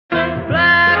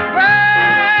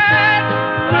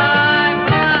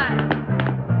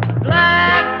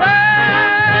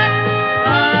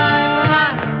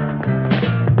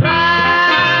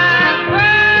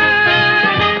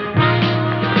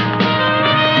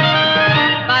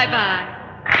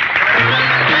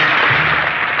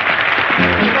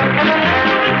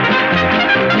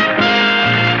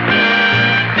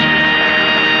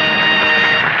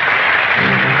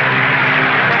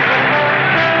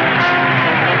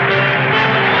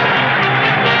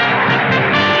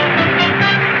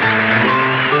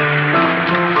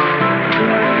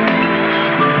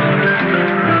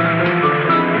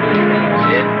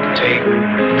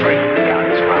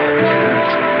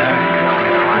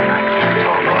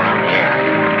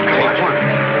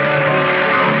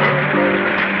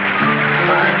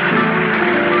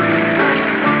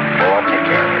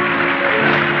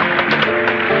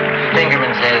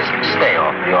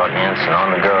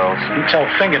tell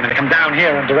Fingerman to come down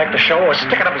here and direct the show or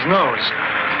stick it up his nose.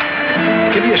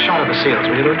 Give me a shot of the seals,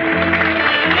 will you, Lou?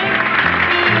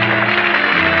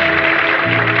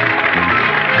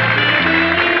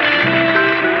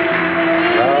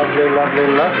 Lovely, lovely,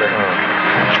 lovely.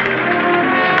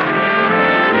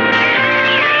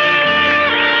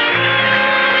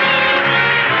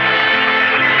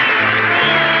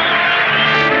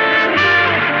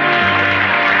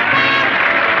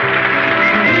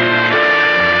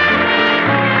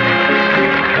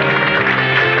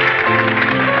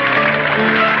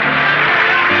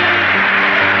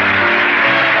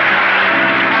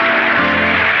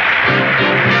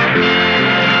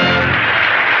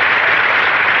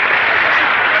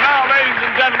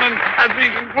 As we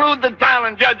conclude the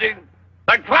talent judging,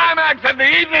 the climax of the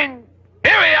evening,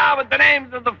 here we are with the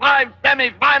names of the 5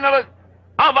 semi-finalists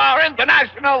of our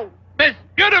international Miss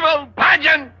Beautiful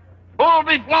pageant, who will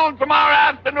be flown tomorrow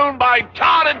afternoon by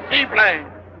chartered seaplane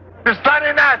to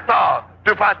sunny Nassau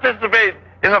to participate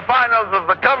in the finals of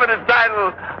the coveted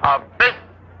title of Miss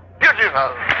Beautiful.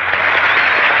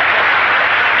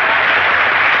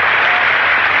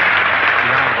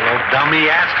 The envelope, dummy.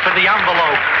 Ask for the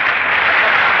envelope.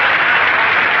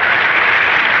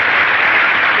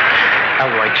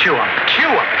 Elroy, chew up. Chew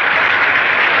up.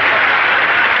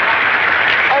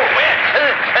 Oh, yes.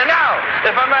 And now,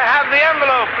 if I may have the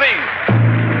envelope, please.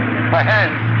 My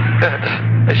hands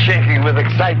are shaking with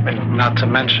excitement. Not to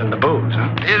mention the booze,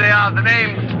 huh? Here they are, the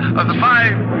names of the 5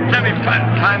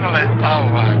 semi-finalists. Oh,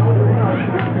 my.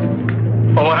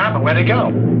 Well, what happened? Where'd he go?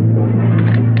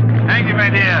 Thank you, my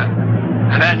dear.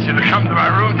 I'd asked you to come to my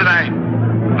room tonight.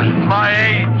 But at my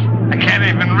age, I can't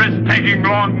even risk taking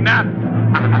long naps.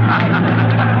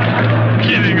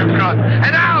 Kidding, of course.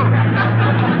 And now,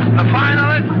 the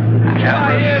finalists.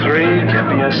 Count of 3. Give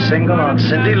me a single on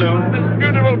Cindy Lou. This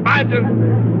beautiful pageant.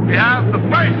 We have the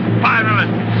first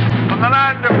finalist from the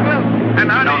land of milk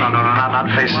and honey. No, not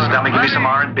faces, dummy. Give me some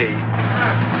R&B.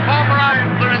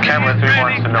 Camera 3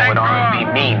 wants to know what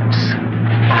R&B means.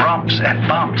 Rumps and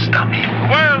bumps, dummy. The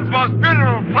world's most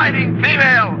beautiful fighting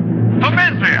female from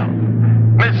Israel,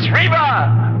 Miss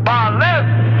Reba Bar-Lev.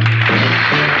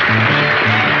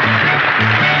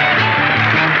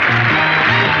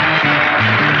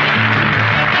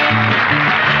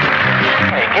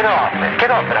 Hey, get off it.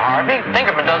 Get off it, Harvey.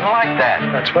 Tinkerman doesn't like that.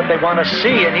 That's what they want to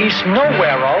see, and he's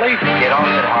nowhere, Ollie. Get off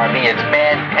it, Harvey. It's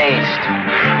bad taste.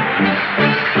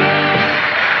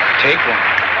 Take one.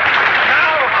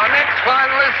 Now, our next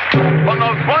finalist from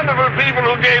those wonderful people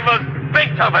who gave us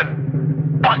Beethoven,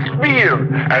 Bachspiel,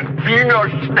 and Wiener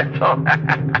Schnitzel.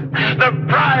 The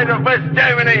pride of West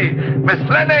Germany, Miss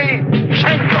Lene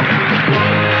Schenkel.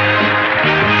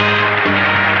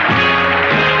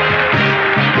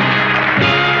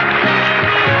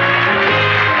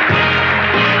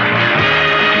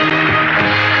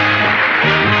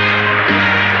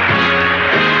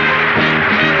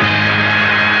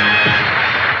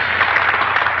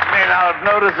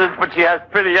 Notice it, but she has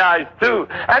pretty eyes, too.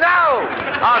 And now,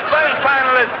 our third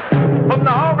finalist from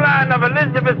the homeland of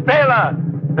Elizabeth Taylor,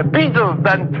 the Beatles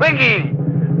and Twiggy,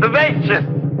 the Vivacious,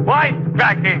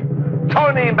 wisecracking,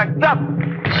 Tony McDuck.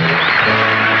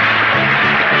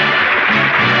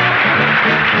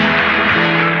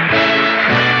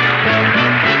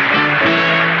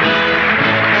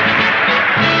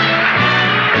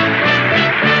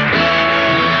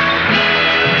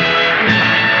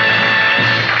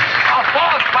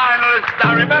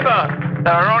 Now remember,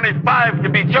 there are only 5 to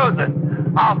be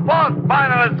chosen. Our 4th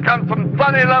finalist comes from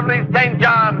sunny, lovely St.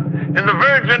 John in the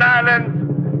Virgin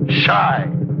Islands. Shy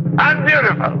and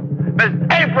beautiful, Miss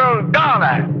April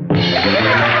Garland.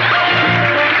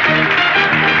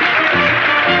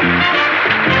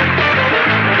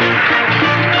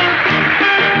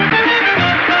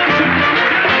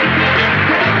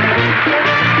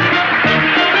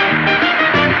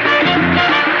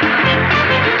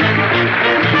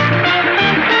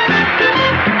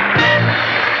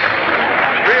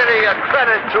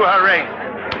 To her race.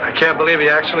 I can't believe he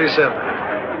actually said that.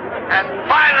 And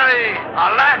finally,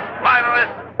 our last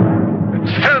finalist,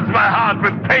 it fills my heart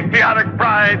with patriotic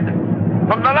pride,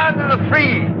 from the land of the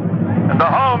free and the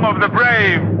home of the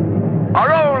brave, our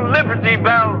own Liberty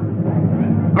Bell.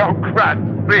 No crap,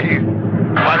 please.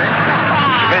 But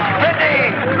Miss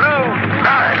Cindy Lou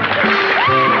Garrett.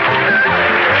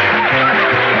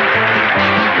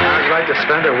 I'd like to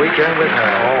spend a weekend with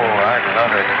her. Oh, I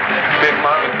love it. Big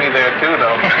Mom with me there, too,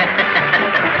 though.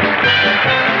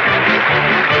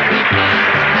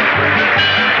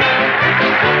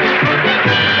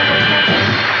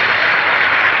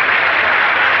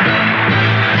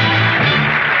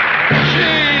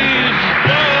 She's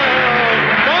the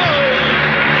most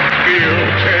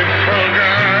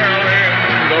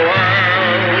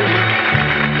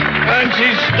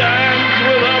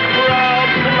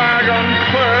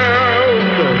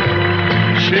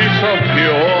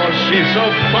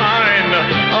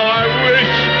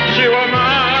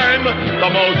the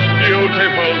most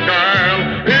beautiful girl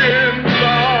in the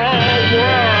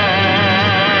world.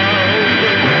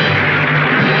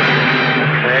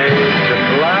 Fade to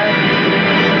black.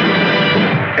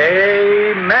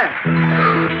 Amen.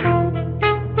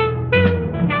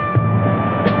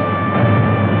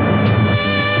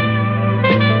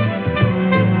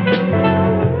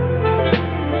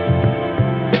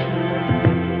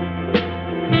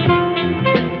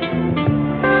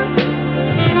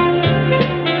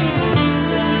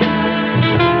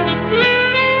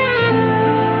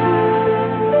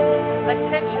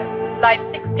 Flight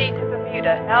 16 to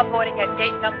Bermuda, now boarding at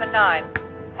gate number 9.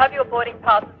 Have your boarding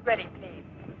passes ready, please.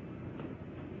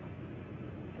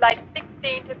 Flight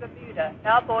 16 to Bermuda,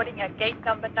 now boarding at gate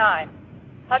number 9.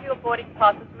 Have your boarding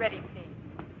passes ready, please.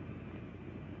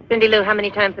 Cindy Lou, how many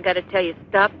times I got to tell you,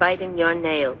 stop biting your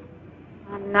nails?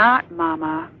 I'm not,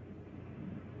 Mama.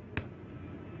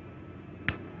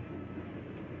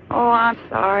 Oh, I'm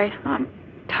sorry. I'm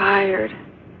tired.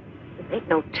 There ain't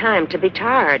no time to be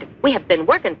tired. We have been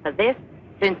working for this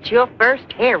since your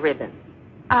first hair ribbon.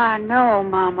 I know,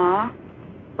 Mama.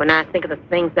 When I think of the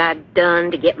things I've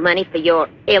done to get money for your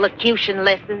elocution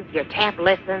lessons, your tap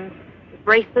lessons, your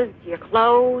braces, your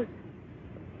clothes.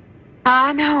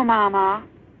 I know, Mama.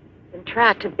 And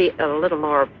try to be a little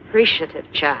more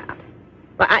appreciative, child.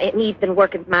 Well, I ain't even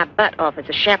working my butt off as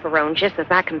a chaperone just as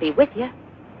I can be with you.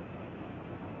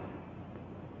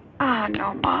 I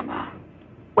know, Mama.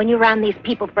 When you're around these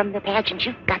people from the pageant,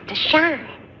 you've got to shine.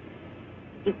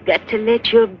 You've got to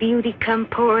let your beauty come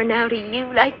pouring out of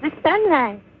you like the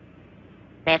sunlight.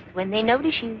 That's when they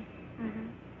notice you. Mm-hmm.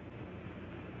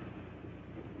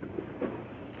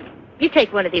 You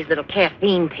take one of these little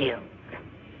caffeine pills.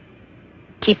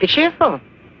 Keep you cheerful.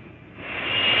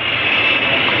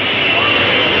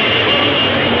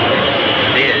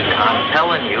 Sid, I'm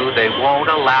telling you, they won't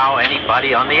allow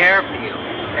anybody on the airfield.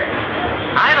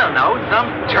 I don't know,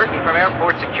 some turkey from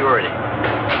airport security.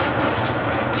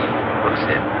 Look,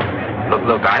 Sid.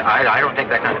 Look, I don't take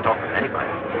that kind of talk from anybody.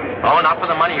 Oh, not for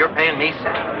the money you're paying me,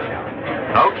 Sid.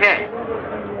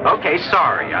 Okay,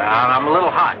 sorry. I'm a little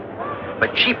hot.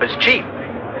 But cheap is cheap.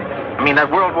 I mean,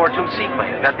 that World War II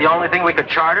seaplane, is that the only thing we could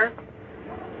charter?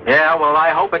 Yeah, well,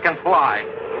 I hope it can fly.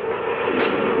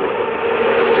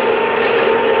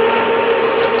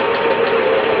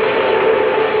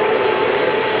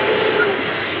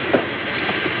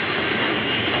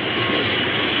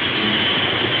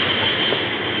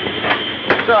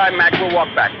 It's all right, Mac. We'll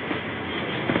walk back.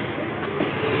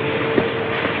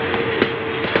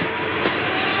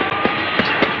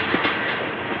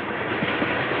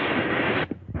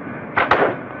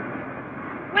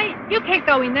 Wait, you can't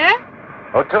go in there.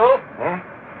 O'Toole?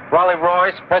 Raleigh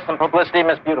Royce, press and publicity,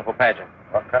 Miss Beautiful pageant.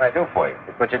 What can I do for you?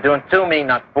 It's what you're doing to me,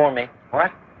 not for me.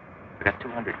 What? We got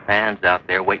 200 fans out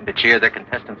there waiting to cheer their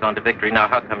contestants on to victory. Now,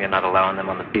 how come you're not allowing them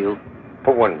on the field?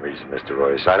 For one reason, Mr.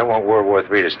 Royce. I don't want World War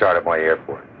III to start at my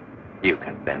airport. You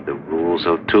can bend the rules,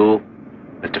 O'Toole.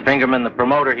 Mr. Fingerman, the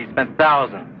promoter, he spent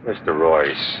thousands. Mr.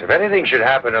 Royce, if anything should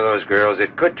happen to those girls,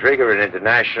 it could trigger an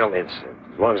international incident.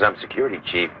 As long as I'm security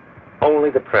chief,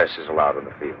 only the press is allowed on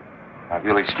the field. Now, if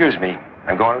you'll excuse me,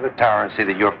 I'm going to the tower and see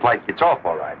that your flight gets off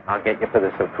all right. I'll get you for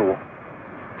this, O'Toole.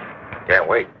 Can't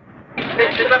wait.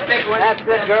 That's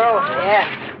it, girl. Yeah.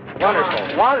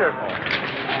 Wonderful. Wonderful.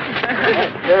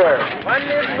 Sure. One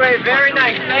this way. Very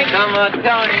nice. Thank you. Come on,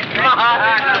 Tony. Come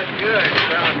on. Good.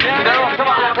 Come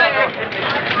on.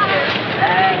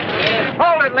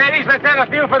 Hold it, ladies. Let's have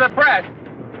a few for the press.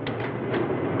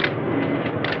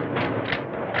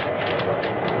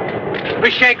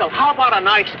 Miss Schenkel, how about a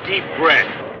nice deep breath?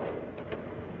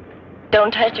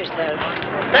 Don't touch yourself.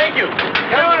 Thank you.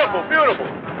 Beautiful, beautiful.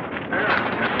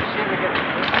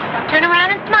 Turn around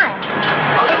and smile.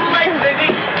 A little late, Cindy.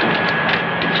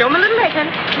 Show him a little leg,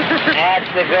 honey. That's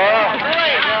the girl.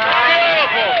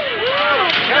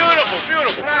 Beautiful,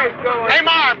 beautiful. Nice going. Hey,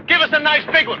 Marv, give us a nice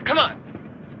big one. Come on.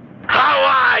 How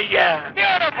are ya?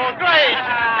 Beautiful, great.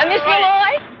 Miss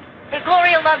Malloy? Hey,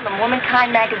 Gloria Ludlam,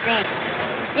 Womankind magazine.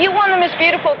 You won the Miss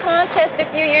Beautiful contest a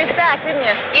few years back, didn't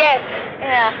you? Yes.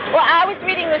 Yeah. Well, I was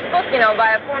reading this book,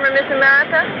 by a former Miss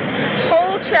America.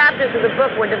 Whole chapters of the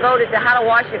book were devoted to how to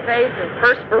wash your face and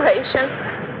perspiration.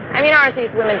 I mean, aren't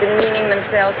these women demeaning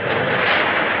themselves?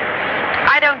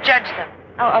 I don't judge them.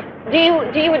 Oh,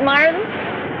 do you admire them?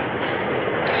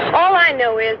 All I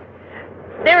know is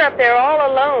they're up there all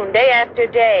alone, day after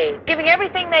day, giving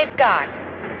everything they've got.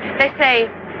 They say,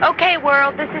 "Okay,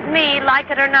 world, this is me, like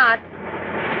it or not."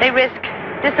 They risk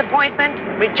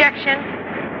disappointment, rejection,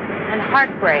 and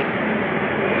heartbreak.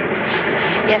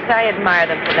 Yes, I admire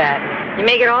them for that. You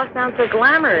make it all sound so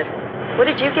glamorous. What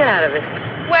did you get out of it?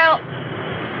 Well,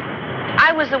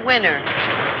 I was a winner.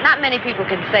 Not many people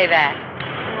can say that.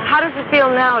 How does it feel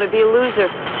now to be a loser?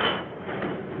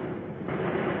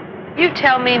 You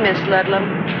tell me, Miss Ludlam.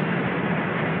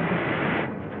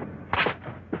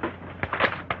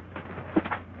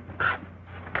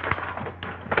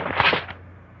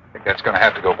 I think that's going to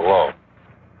have to go below.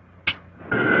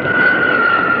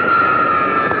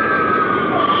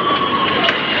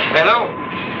 Hello?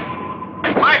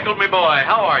 Michael, my boy,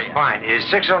 how are you? Fine. Is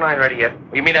 609 ready yet?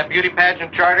 You mean that beauty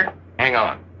pageant charter? Hang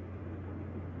on.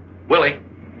 Willie,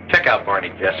 check out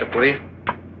Barney Jessup, will you?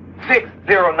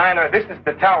 609er, this is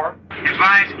the tower.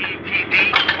 Advise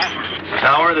ETD. Over.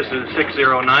 Tower, this is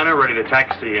 609er, ready to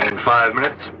taxi in 5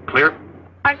 minutes. Clear?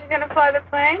 Aren't you going to fly the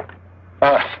plane?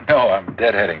 No, I'm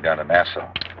deadheading down to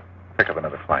Nassau. Pick up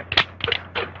another flight.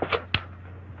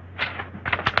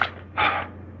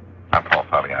 I'm Paul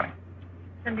Fabiani.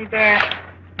 Cindy Bear.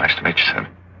 Nice to meet you, Cindy.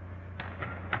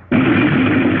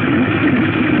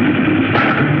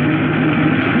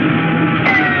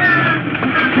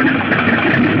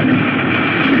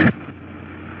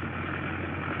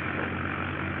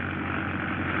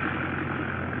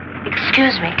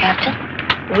 Excuse me, Captain.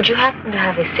 Would you happen to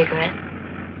have a cigarette?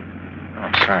 Oh,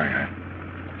 I'm sorry. I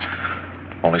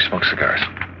only smoke cigars.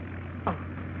 Oh.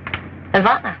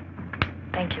 Havana.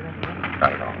 Thank you, anyway.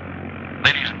 Not at all.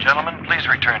 Ladies and gentlemen, please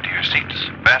return to your seats,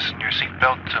 fasten your seat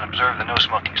belts, and observe the no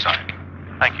smoking sign.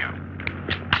 Thank you.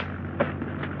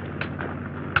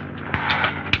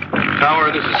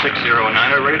 Tower, this is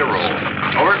 609er, ready to roll.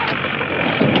 Over.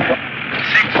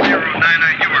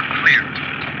 609er, you are clear.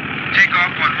 Take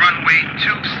off on runway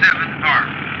 27R.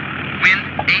 Wind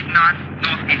 8 knots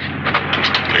northeast.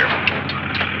 Clear.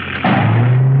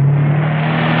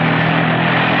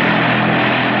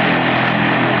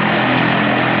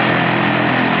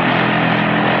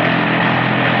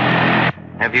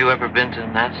 Have you ever been to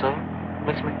Nassau,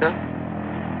 Miss McDuff?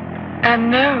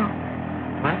 No.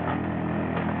 Well,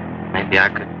 maybe I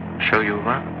could show you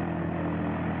around.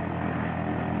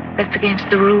 That's against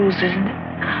the rules, isn't it?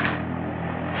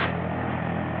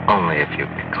 Only if you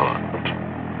get caught.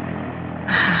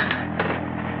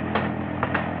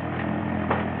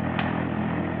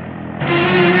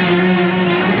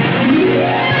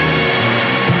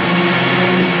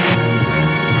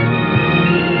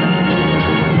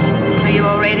 Are you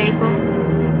all right, April?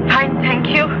 Fine, thank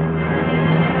you.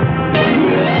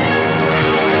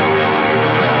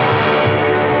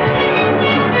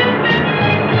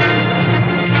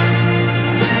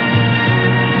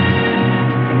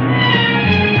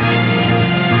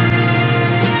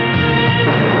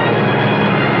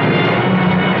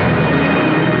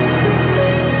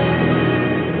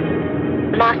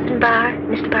 Boston Bar,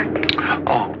 Mr. Barker.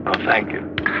 Oh, no, thank you.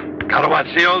 Gotta watch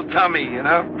the old tummy, you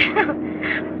know?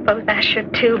 Suppose I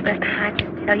should too, but I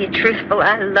just tell you truthful,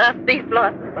 I love these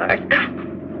Boston bars.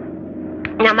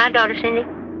 Now, my daughter, Cindy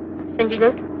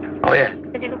Luke. Oh, yeah.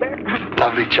 Cindy Lou Barrett.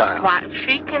 Lovely child. Why,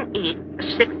 she can eat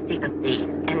 60 of these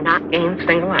and not gain a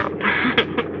single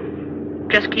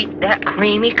ounce. Just keep that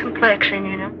creamy complexion,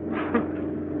 you know.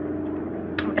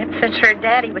 That's since her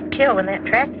daddy was killed when that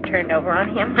tractor turned over on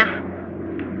him.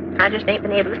 I just ain't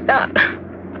been able to stop.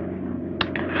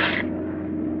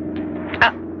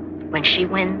 When she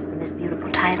wins this beautiful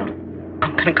title,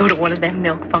 I'm going to go to one of them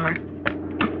milk farms.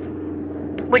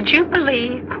 Would you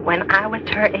believe when I was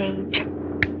her age,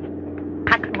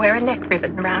 I could wear a neck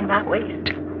ribbon around my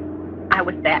waist? I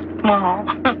was that small.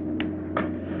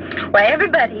 Well,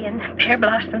 everybody in Pear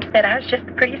Blossom said I was just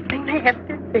the prettiest thing they ever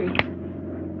did see.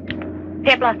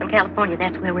 Pear Blossom, California,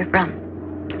 that's where we're from.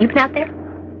 You been out there?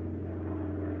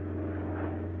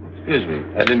 Excuse me,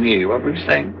 I didn't hear you. What were you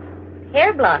saying?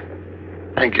 Pear Blossom.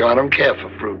 Thank you, I don't care for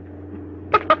fruit.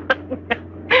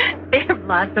 Pear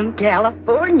Blossom,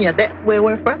 California, that's where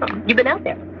we're from. You been out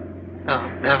there? No,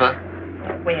 never.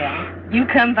 Well, you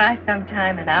come by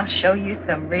sometime and I'll show you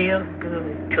some real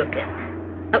good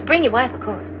cooking. Oh, bring your wife, of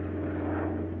course.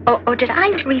 Oh, did I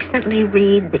recently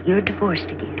read that you're divorced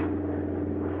again?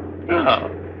 No,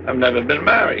 I've never been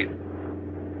married.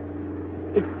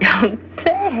 Don't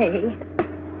say.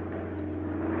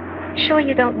 Sure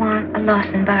you don't want a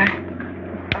Lawson bar?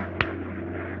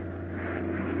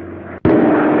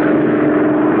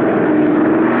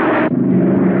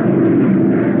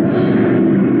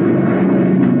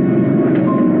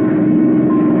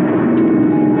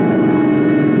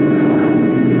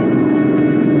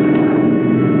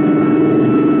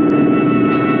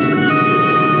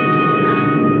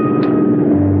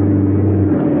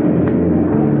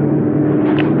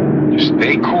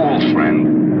 Stay cool, friend.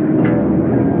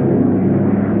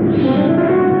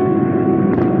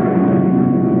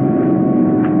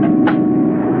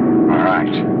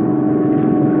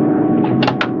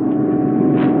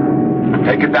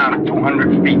 it down to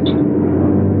 200 feet.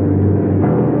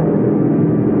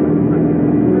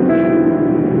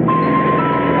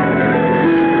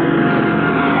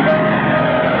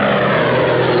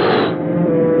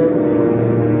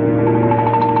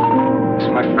 This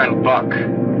is my friend Buck.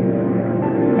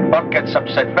 Buck gets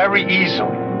upset very easily.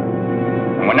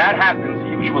 And when that happens,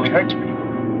 he usually hurts people.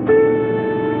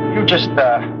 You just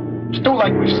do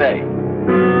like we say.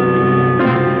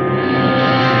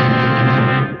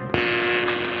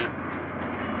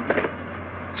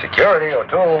 Security,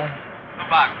 O'Toole. The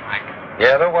box, Mike.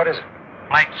 Yeah, though, what is it?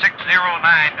 Flight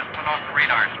 609 just put off the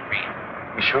radar screen.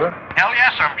 You sure? Hell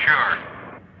yes, I'm sure.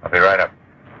 I'll be right up.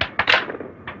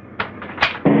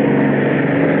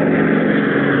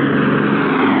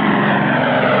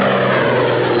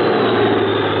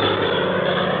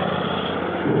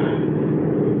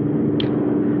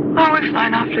 Oh, we're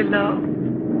flying awfully low.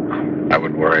 I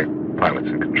wouldn't worry. Pilot's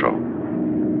in control.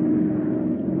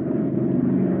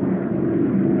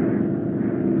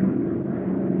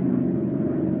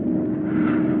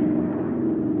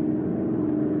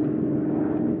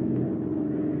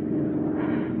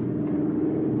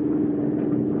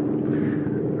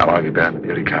 How long have you been in the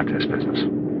beauty contest business?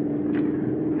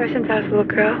 Ever since I was a little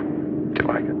girl. Do you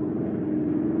like it?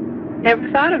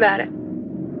 Never thought about it.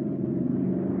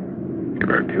 You're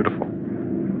very beautiful.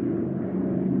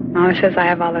 Mama says I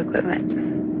have all the equipment.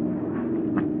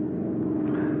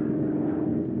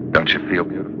 Don't you feel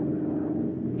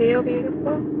beautiful? Feel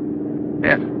beautiful?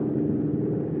 Yes.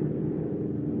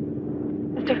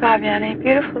 Mr. Fabiani,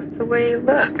 beautiful is the way you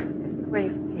look. It's the way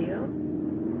you feel.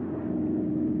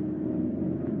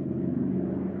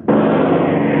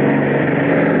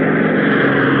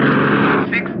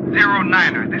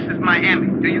 Niner, this is Miami.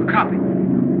 Do you copy?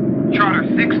 Charter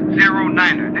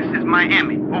 609er, this is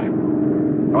Miami.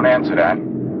 Over. Don't answer that.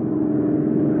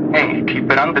 Hey,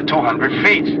 keep it under 200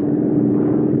 feet.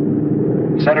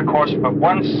 Set a course for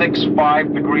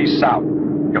 165 degrees south.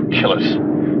 You'll kill us.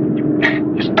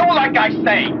 Just do like I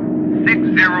say.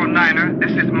 609er,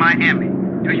 this is Miami.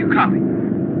 Do you copy?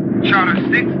 Charter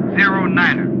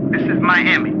 609er, this is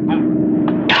Miami.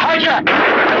 Over. Hijack!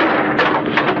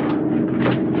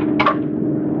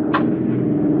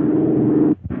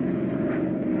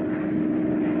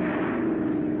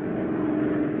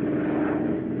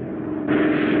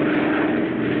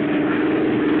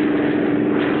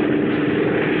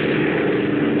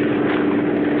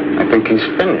 I think he's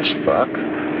finished, Buck.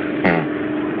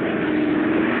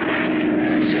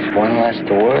 There's just one less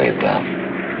to worry about.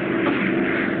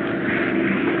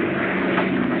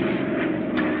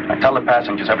 I tell the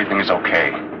passengers everything is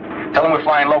okay. Tell them we're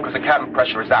flying low because the cabin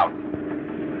pressure is out.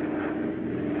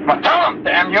 Come on, tell them,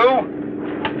 damn you!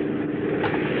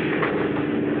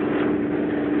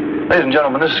 Ladies and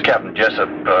gentlemen, this is Captain Jessup.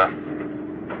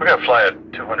 We're going to fly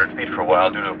at 200 feet for a while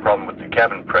due to a problem with the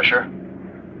cabin pressure.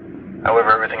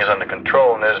 However, everything is under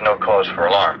control and there's no cause for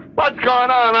alarm. What's going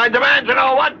on? I demand to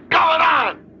know what's going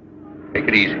on! Take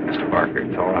it easy, Mr. Parker.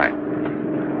 It's all right.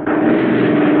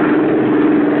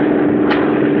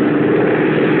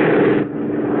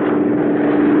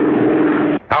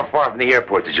 How far from the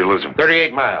airport did you lose him?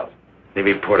 38 miles.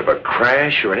 Any report of a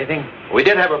crash or anything? We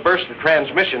did have a burst of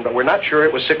transmission, but we're not sure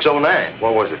it was 609.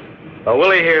 What was it?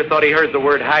 Willie here thought he heard the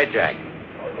word hijack.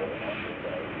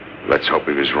 Let's hope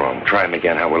he was wrong. Try him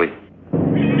again, huh, Willie?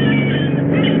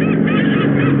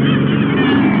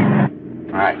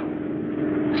 All right.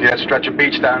 See that stretch of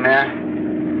beach down there?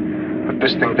 Put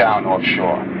this thing down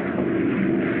offshore.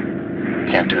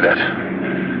 Can't do that.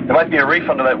 There might be a reef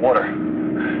under that water.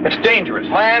 It's dangerous.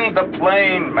 Land the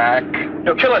plane, Mac.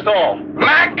 You'll kill us all.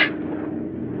 Mac!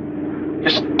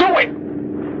 Just do it!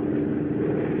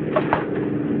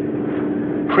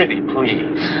 Pretty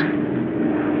please.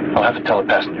 I'll have to tell the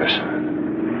passengers.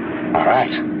 All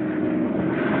right.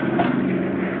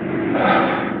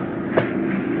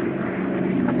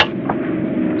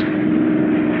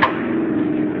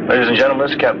 Ladies and gentlemen,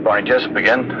 this is Captain Barney Jessup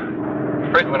again.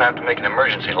 Afraid we're going to have to make an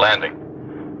emergency landing.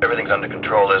 Everything's under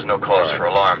control. There's no cause for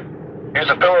alarm. Use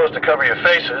the pillows to cover your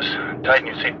faces. Tighten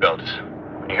your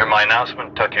seatbelts. When you hear my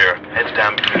announcement, tuck your heads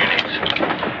down between your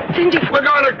knees. Cindy, We're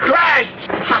going to crash!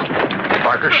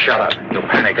 Parker, shut up. You'll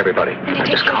panic everybody.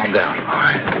 Just calm down. All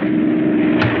right.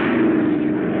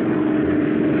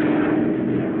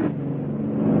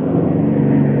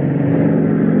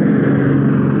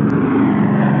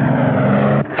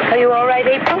 are you all right,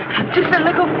 April? Just a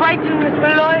little frightened, Miss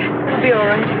Malloy. It'll be all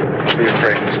right. Don't be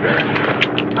afraid, Miss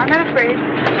Barrett. I'm not afraid.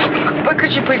 But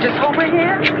could you please just hold my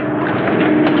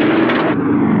hand?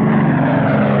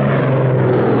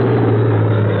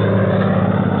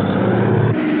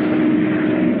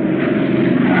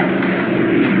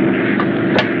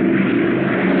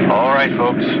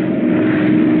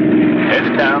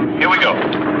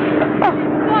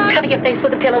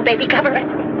 careful, baby. Cover it.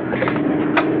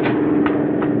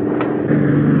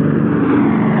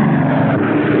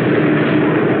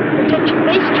 Protect your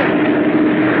face, Joe.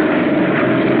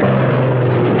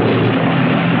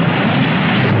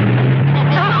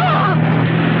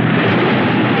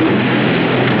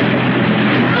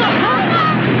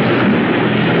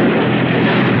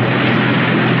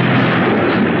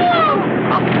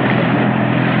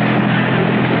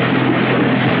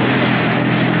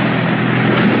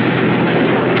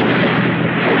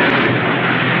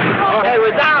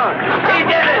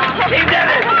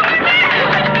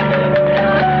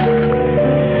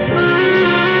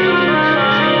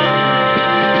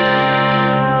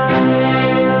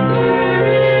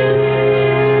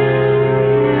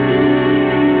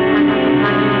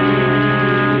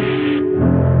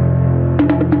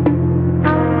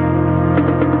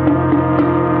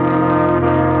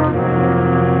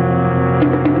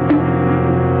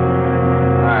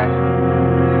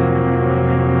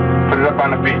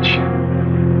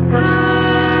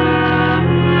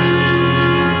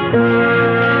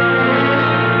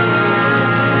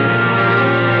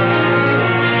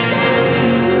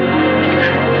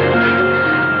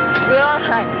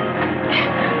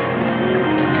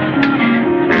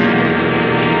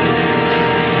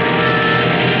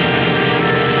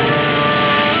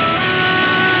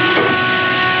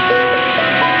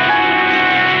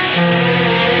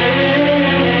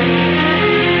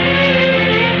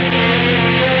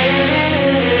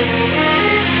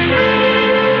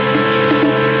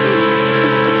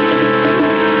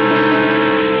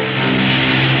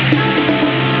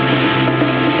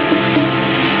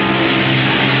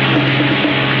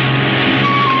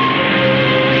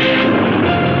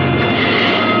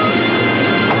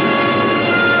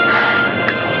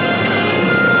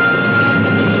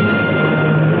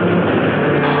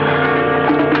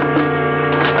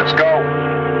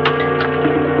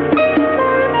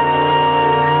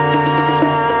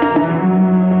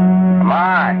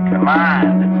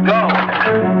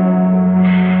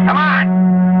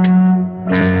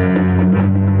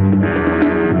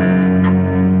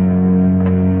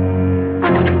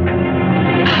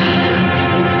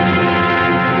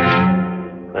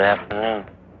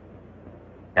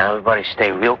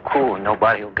 Stay real cool and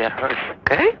nobody will get hurt,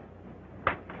 okay?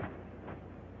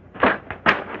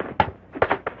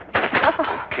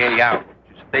 Okay, out.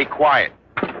 Just stay quiet.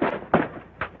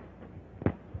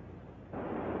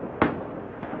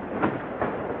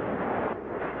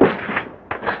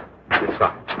 It's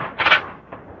up.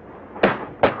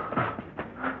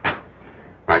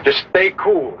 All right, just stay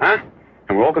cool, huh?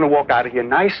 And we're all going to walk out of here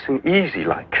nice and easy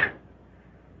like.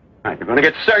 All right, you're going to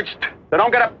get searched, so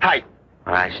don't get uptight.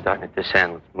 All right, starting at this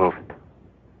end. Let's move it.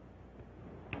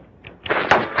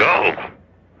 Go!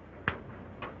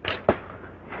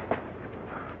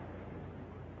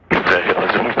 What the hell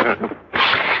is it?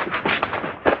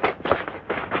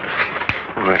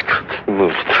 All right,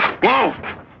 move. Move!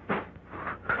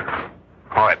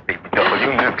 All right, baby doll,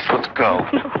 you next. Let's go.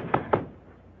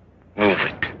 Move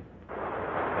it.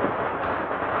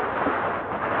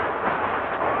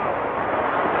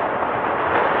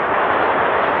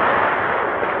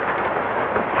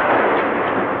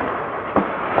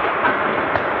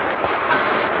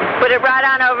 Put it right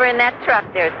on over in that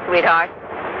truck there, sweetheart.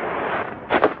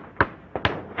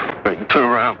 Turn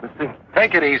around.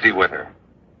 Take it easy with her.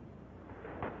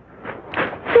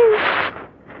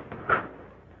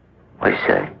 What do you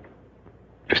say?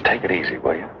 Just take it easy,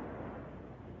 will you?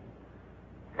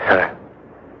 Sir.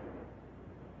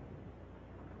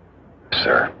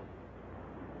 Sir.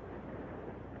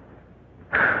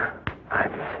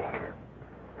 I'm thinking.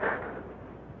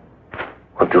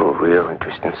 We'll do a real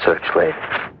interesting search later.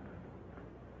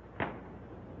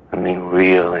 I mean,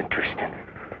 real interesting.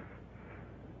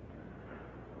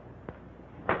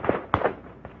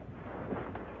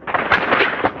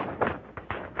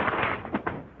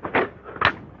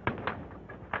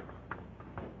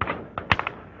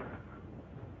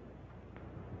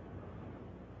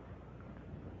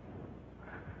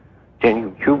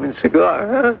 Genuine Cuban cigar,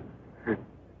 huh?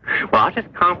 Well, I'll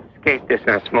just confiscate this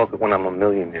and I'll smoke it when I'm a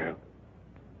millionaire.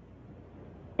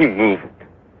 You move it.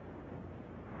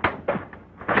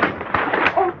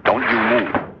 Don't you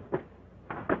move.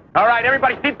 All right,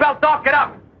 everybody, seatbelts off, get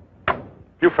up.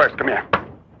 You first, come here.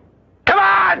 Come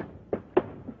on!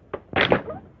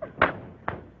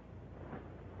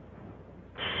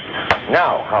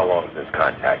 Now, how long is this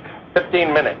contact?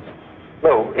 15 minutes.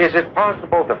 Lou, is it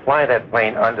possible to fly that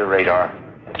plane under radar?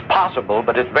 It's possible,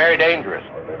 but it's very dangerous.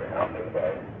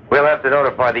 We'll have to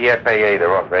notify the FAA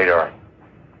they're off radar.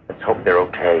 Let's hope they're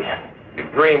okay.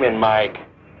 You're dreaming, Mike.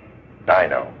 I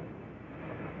know.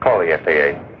 Call the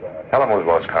FAA. Tell him we've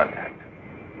lost contact.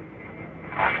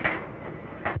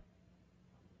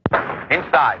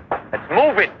 Inside. Let's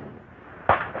move it.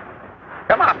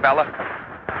 Come on, fella.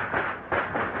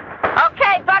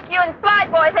 Okay, Buck, you and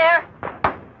Slide Boy there.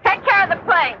 Take care of the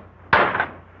plane.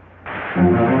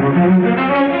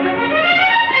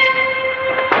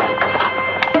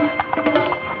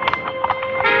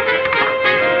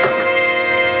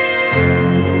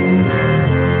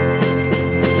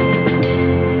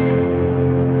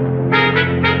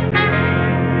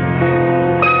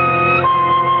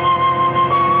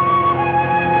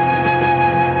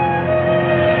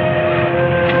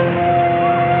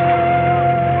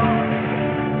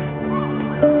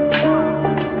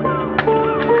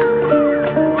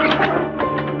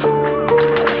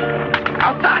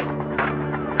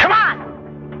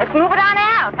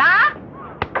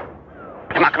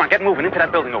 Get moving into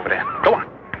that building over there. Go on.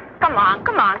 Come on,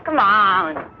 come on, come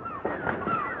on.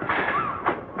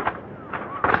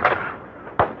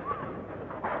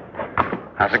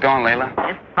 How's it going, Layla?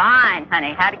 It's fine,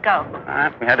 honey. How'd it go?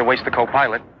 We had to waste the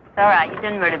co-pilot. It's all right. You've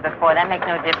been murdered before. That makes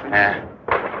no difference. Yeah.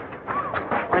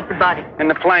 Where's the body? In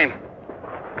the plane.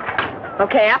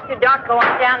 Okay, after dark, go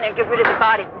on down there. Get rid of the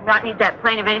body. We not need that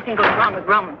plane if anything goes wrong with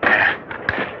Roman.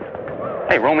 Yeah.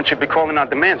 Hey, Roman should be calling our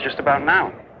demands just about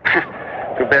now.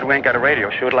 Too bad we ain't got a radio.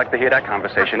 Sure would like to hear that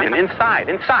conversation. Inside,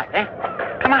 eh?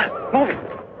 Come on, move it.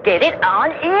 Get it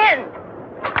on in.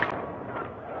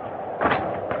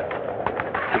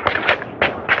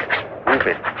 Move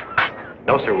it.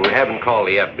 No, sir, we haven't called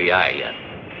the FBI yet.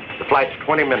 The flight's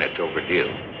 20 minutes overdue.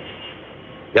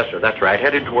 Yes, sir, that's right.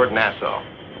 Headed toward Nassau.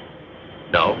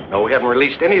 No, we haven't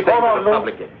released anything to the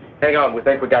public yet. Hang on, we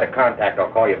think we got a contact. I'll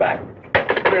call you back.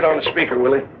 Put it on the speaker,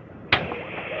 Willie.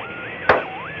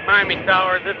 Miami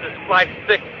Tower, this is Flight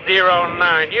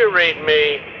 609. You read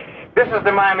me. This is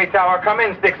the Miami Tower. Come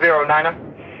in,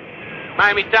 609er.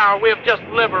 Miami Tower, we have just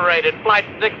liberated Flight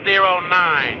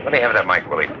 609. Let me have that mic,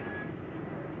 Willie.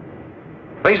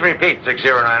 Please repeat,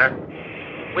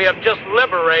 609er. We have just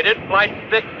liberated Flight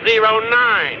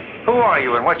 609. Who are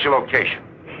you and what's your location?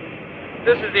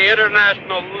 This is the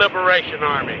International Liberation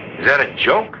Army. Is that a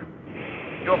joke?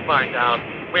 You'll find out.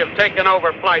 We have taken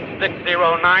over Flight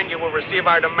 609. You will receive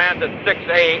our demands at 6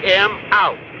 a.m.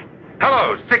 Out.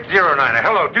 Hello, 609er.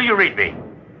 Hello, do you read me?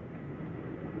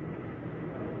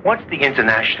 What's the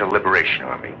International Liberation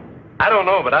Army? I don't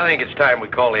know, but I think it's time we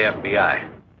call the FBI.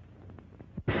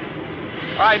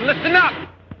 All right, listen up.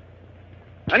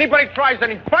 Anybody tries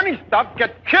any funny stuff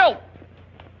gets killed.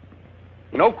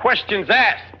 No questions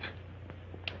asked.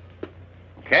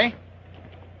 Okay?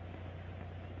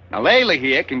 Now, Layla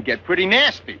here can get pretty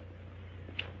nasty.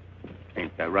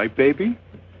 Ain't that right, baby?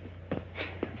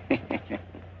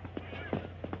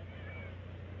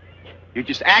 You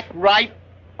just act right,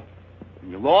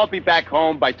 and you'll all be back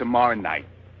home by tomorrow night.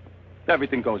 If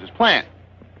everything goes as planned.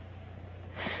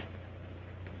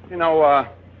 You know,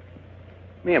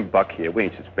 me and Buck here, we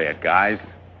ain't such bad guys.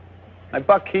 My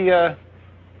Buck, he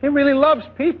really loves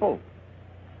people.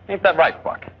 Ain't that right,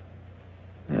 Buck?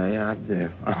 Yeah, I do.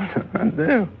 I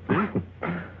do.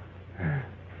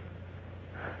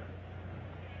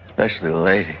 Especially the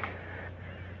lady.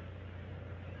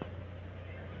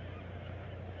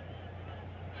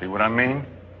 See what I mean?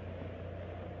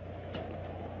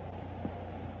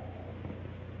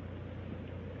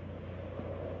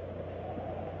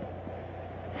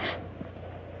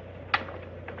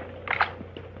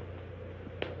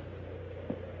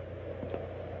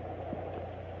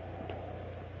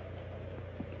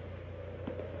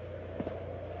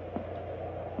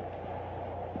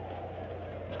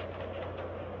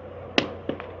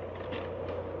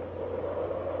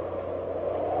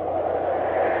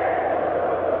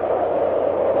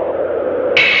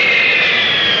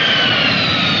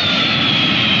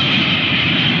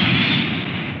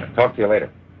 Talk to you later.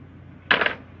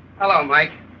 Hello,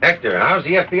 Mike. Hector, how's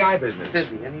the FBI business?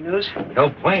 Busy. Any news?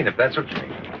 No plane, if that's what you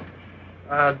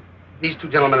mean. These two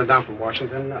gentlemen are down from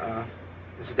Washington.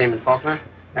 This is Damon Faulkner.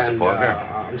 And, Faulkner?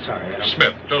 I'm sorry.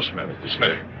 Smith, Joe Smith, Mr.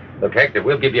 Smith. Look, Hector,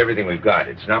 we'll give you everything we've got.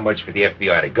 It's not much for the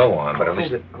FBI to go on, but at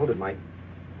least... Hold it, Mike.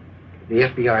 The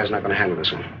FBI is not going to handle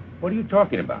this one. What are you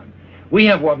talking about? We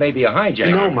have what may be a hijack.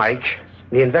 No, Mike.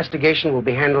 The investigation will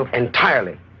be handled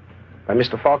entirely by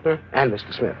Mr. Faulkner and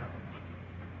Mr. Smith.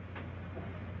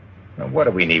 Now, what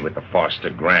do we need with the Foster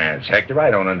grants, Hector?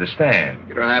 I don't understand.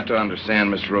 You don't have to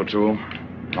understand, Mr. O'Toole.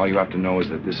 All you have to know is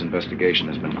that this investigation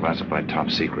has been classified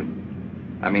top secret.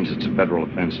 That means it's a federal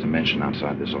offense to mention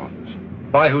outside this office.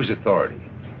 By whose authority?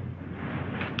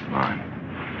 Mine.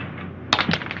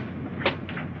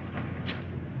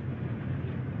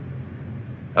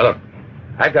 Now, look,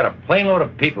 I've got a plane load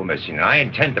of people missing, and I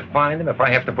intend to find them if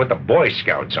I have to put the Boy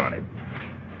Scouts on it.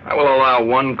 I will allow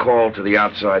one call to the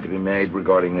outside to be made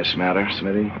regarding this matter,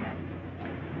 Smitty.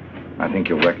 I think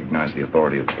you'll recognize the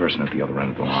authority of the person at the other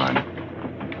end of the line.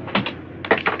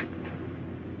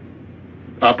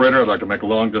 Operator, I'd like to make a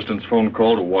long-distance phone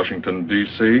call to Washington,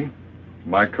 D.C.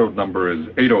 My code number is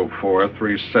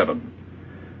 80437.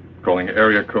 Calling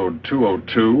area code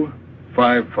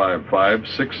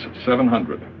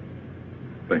 202-555-6700.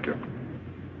 Thank you.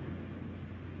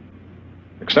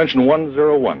 Extension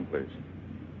 101, please.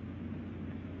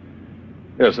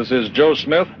 Yes, this is Joe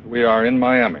Smith. We are in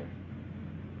Miami.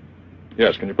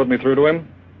 Yes, can you put me through to him?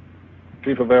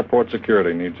 Chief of Airport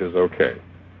Security needs his okay.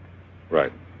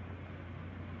 Right.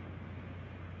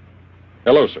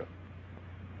 Hello, sir.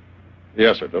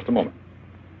 Yes, sir, just a moment.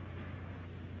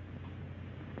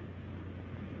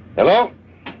 Hello?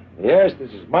 Yes,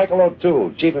 this is Michael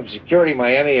O'Toole, Chief of Security,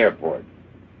 Miami Airport.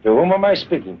 To whom am I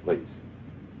speaking, please?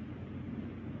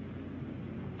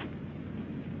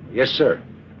 Yes, sir.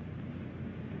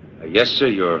 Yes, sir,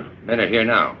 your men are here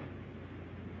now.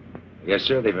 Yes,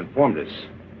 sir, they've informed us.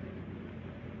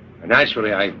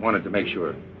 Naturally, I wanted to make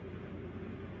sure. All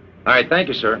right, thank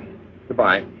you, sir.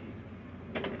 Goodbye.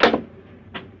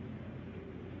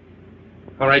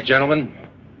 All right, gentlemen.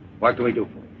 What can we do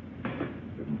for you?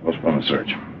 Postpone the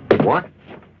search. What?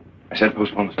 I said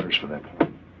postpone the search for that plane.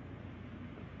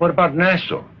 What about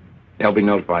Nassau? They'll be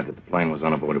notified that the plane was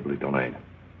unavoidably delayed.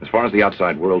 As far as the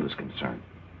outside world is concerned,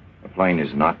 the plane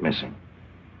is not missing,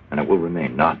 and it will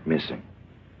remain not missing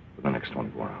for the next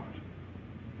 24 hours.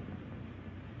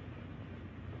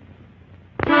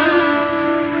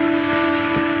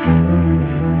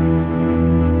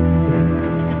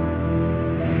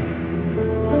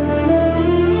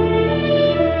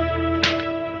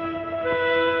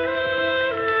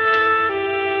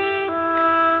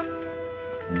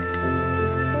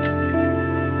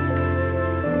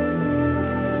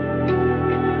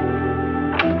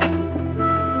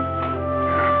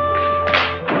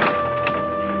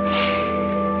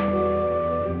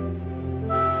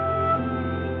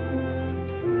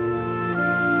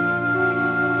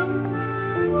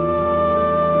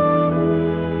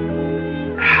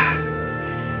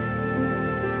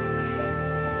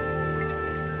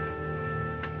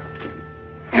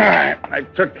 I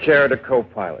took care of the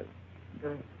co-pilot.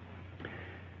 Good.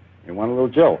 You want a little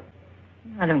Joe?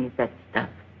 I don't use that stuff.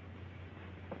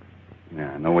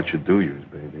 Yeah, I know what you do use,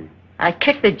 baby. I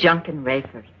kick the junk in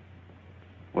Rayford.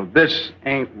 Well, this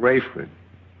ain't Rayford.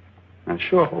 I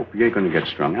sure hope you ain't gonna get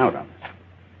strung out on this.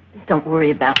 Just don't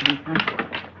worry about me, huh?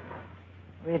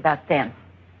 Worry about them.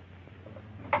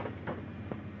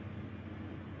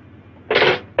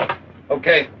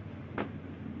 Okay.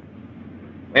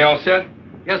 We all set?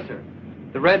 Yes, sir.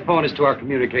 The red phone is to our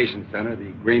communications center.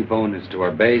 The green phone is to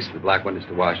our base. The black one is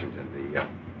to Washington. The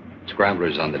scrambler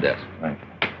is on the desk. Thank you.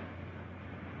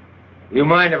 You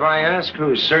mind if I ask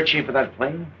who's searching for that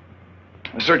plane?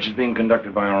 The search is being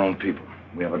conducted by our own people.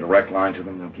 We have a direct line to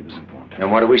them. They'll keep us informed.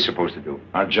 And what are we supposed to do?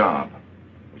 Our job,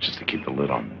 which is to keep the lid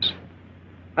on this.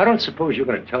 I don't suppose you're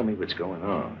going to tell me what's going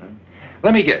on, huh?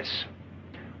 Let me guess.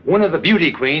 One of the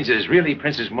beauty queens is really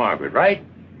Princess Margaret, right?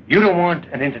 You don't want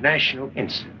an international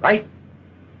incident, right?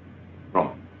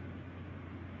 Wrong.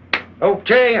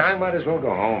 Okay, I might as well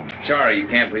go home. Sorry, you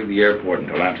can't leave the airport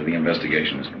until after the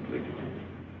investigation is completed.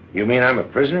 You mean I'm a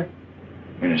prisoner?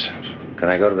 Innocent. Can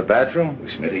I go to the bathroom?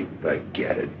 Smitty.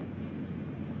 Forget it.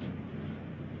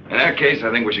 In that case,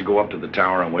 I think we should go up to the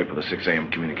tower and wait for the 6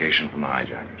 a.m. communication from the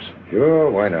hijackers.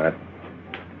 Sure, why not?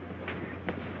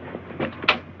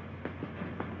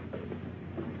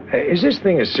 Hey, is this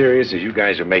thing as serious as you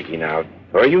guys are making out?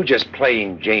 Or are you just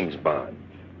playing James Bond?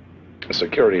 The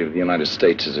security of the United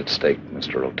States is at stake,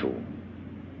 Mr. O'Toole.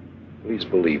 Please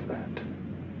believe that.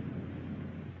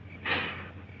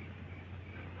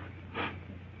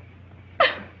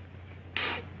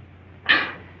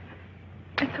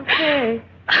 It's okay.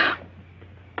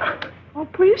 Oh,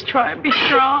 please try and be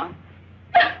strong.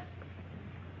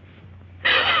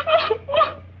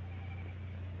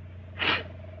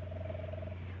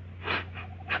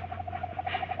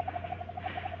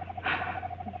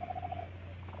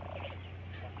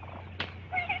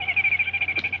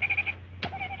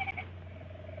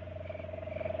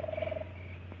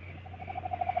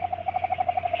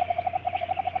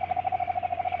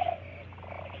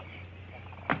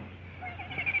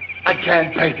 I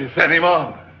can't take this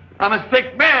anymore. I'm a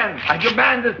sick man. I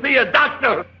demand to see a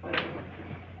doctor.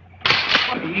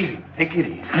 Easy. Take it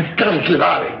easy. I've got to get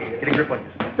out of here. Get a grip on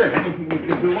this. Is there anything we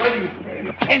can do? What are you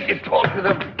saying? Can't you talk to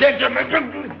them? Can't you make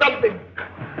them do something?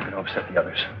 I'm going to upset the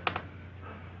others.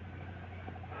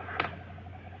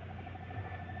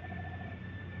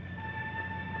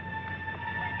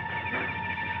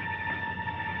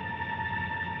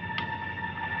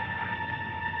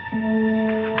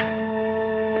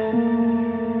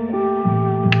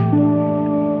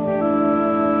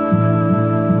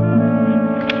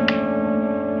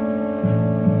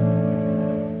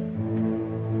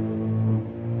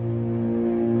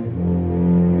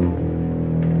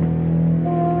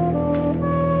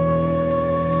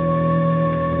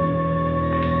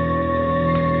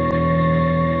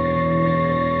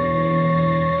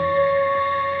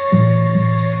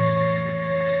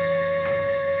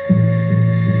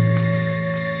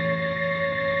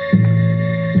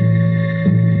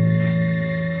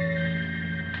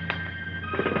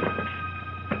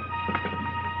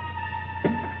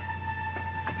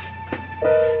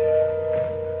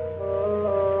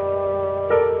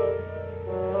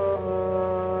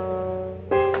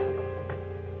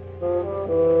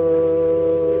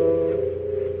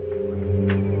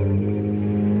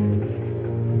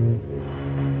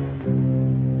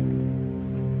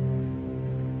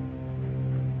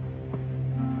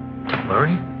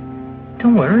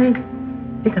 Don't worry.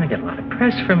 You're going to get a lot of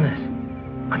press from this.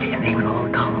 I'll get your name in all the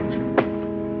columns.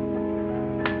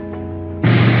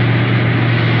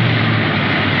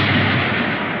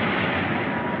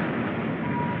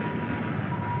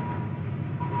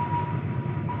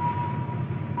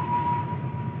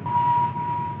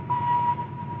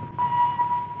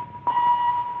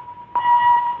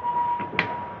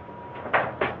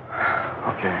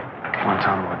 Okay,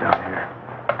 Guantanamo down here.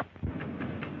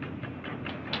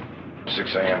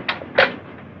 6 a.m.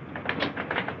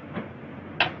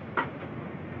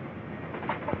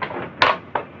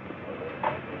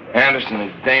 Anderson,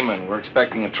 it's Damon. We're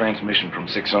expecting a transmission from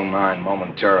 609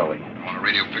 momentarily. I want a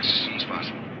radio fix as soon as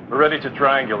possible. We're ready to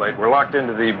triangulate. We're locked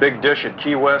into the big dish at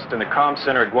Key West and the comm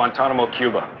center at Guantanamo,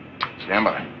 Cuba. Stand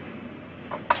by.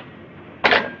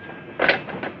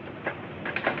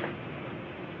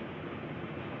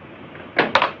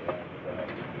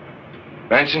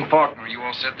 Benson, Faulkner, are you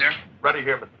all set there? Ready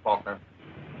here, Mr. Faulkner.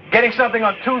 Getting something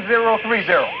on 2030.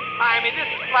 Miami, this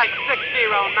is Flight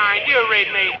 609. Do you read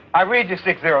me? I read you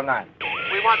 609.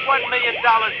 We want $1 million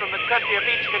from the country of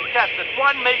each contestant.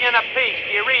 $1 million apiece.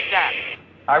 Do you read that?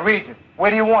 I read you.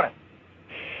 Where do you want it?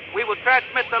 We will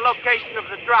transmit the location of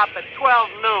the drop at 12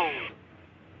 noon.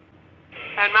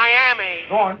 And Miami.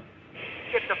 Go on.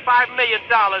 If the $5 million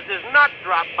is not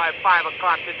dropped by 5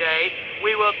 o'clock today,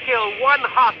 we will kill one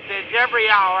hostage every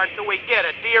hour until we get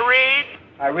it. Do you read?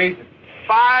 I read you.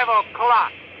 5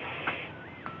 o'clock.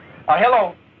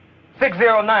 Hello.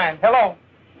 609. Hello.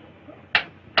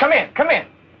 Come in. Come in.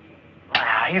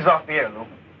 He's off the air, Lou.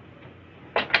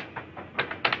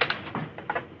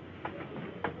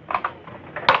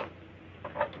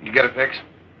 You get a fix?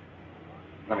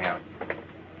 Let me have it.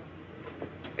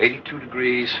 82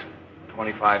 degrees,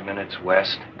 25 minutes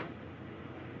west.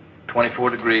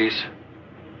 24 degrees,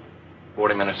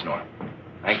 40 minutes north.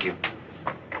 Thank you.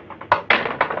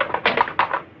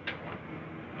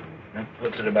 That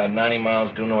puts it about 90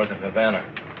 miles due north of Havana.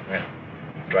 Yeah.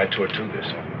 Dry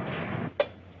Tortugas.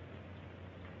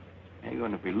 You're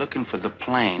going to be looking for the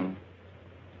plane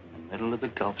in the middle of the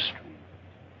Gulf Stream.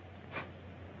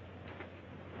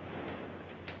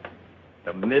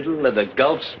 The middle of the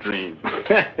Gulf Stream.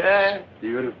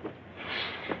 Beautiful.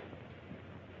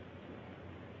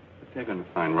 But they're going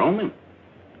to find Roman.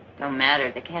 Don't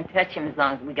matter. They can't touch him as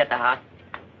long as we got the hostage.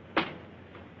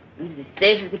 He's as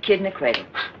safe as a kid in a cradle.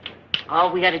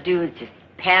 All we got to do is just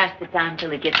pass the time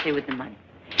till he gets here with the money.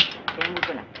 Then we're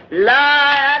gonna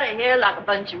fly out of here like a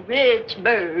bunch of rich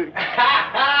birds.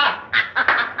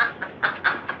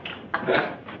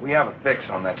 We have a fix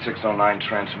on that 609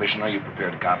 transmission. Are you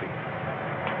prepared to copy?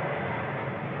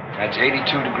 That's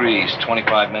 82 degrees,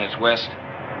 25 minutes west.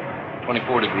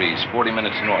 24 degrees, 40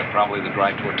 minutes north, probably the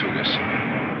Dry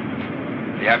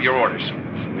Tortugas. You have your orders.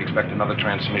 We expect another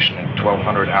transmission at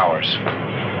 1200 hours.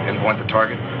 Pinpoint the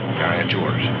target, carry out your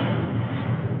orders.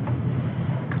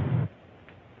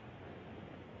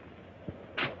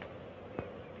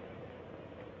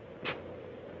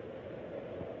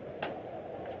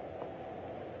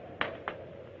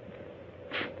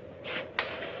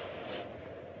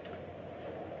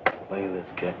 Layla's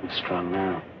getting strung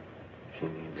out. She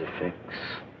needs a fix.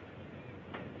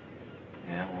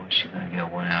 Yeah, well, she's gonna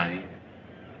get one out here.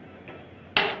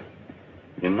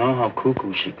 You know how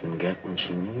cuckoo she can get when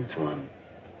she needs one.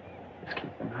 Just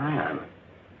keep an eye on her.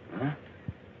 Huh?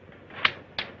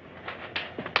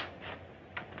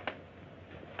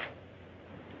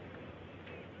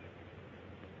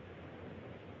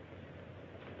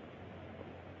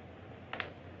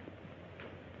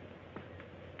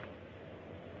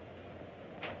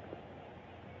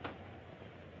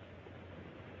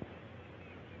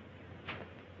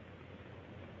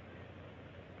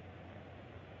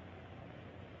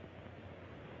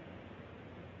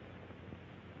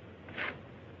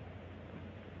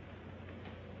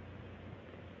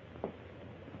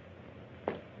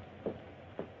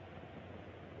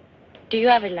 Do you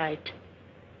have a light?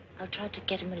 I'll try to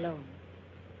get him alone.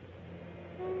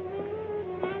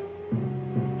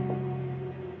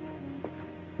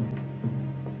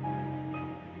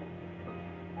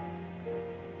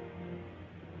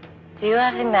 Do you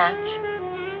have a match?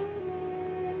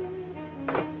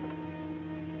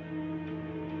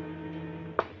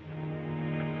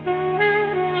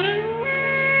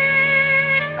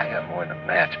 I got more than a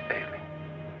match, baby.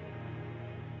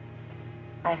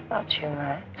 I thought you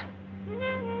might.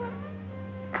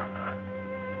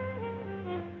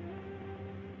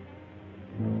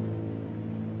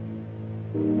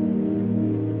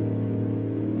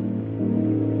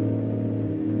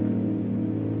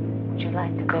 Would you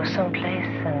like to go someplace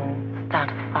and start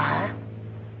a fire?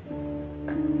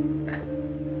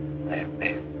 Later,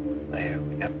 baby. Later.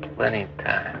 We got plenty of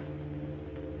time.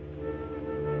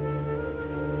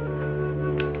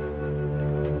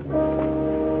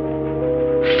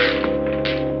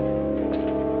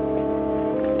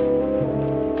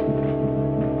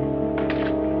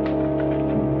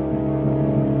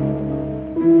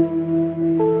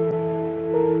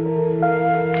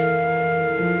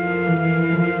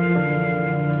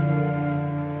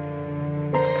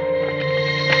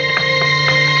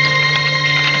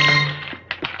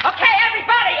 Okay,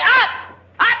 everybody, up!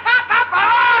 Up!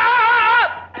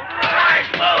 Nice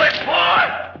moving, boy!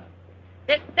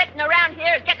 This sitting around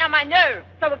here is getting on my nerves,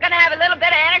 so we're going to have a little bit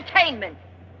of entertainment.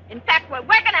 In fact, what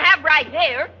we're going to have right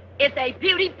here is a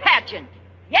beauty pageant.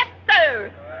 Yes,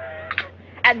 sir.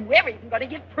 And we're even going to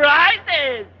give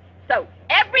prizes. So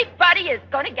everybody is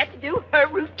going to get to do her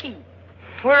routine.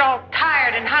 We're all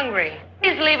tired and hungry.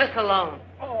 Please leave us alone.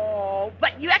 Oh,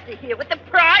 but you have to hear what the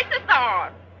prizes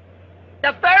are.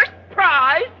 The first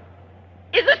prize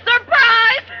is a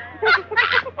surprise.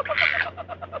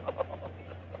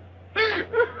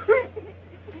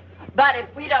 But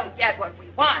if we don't get what we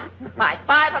want by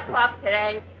 5 o'clock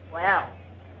today, well,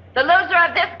 the loser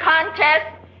of this contest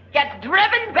gets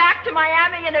driven back to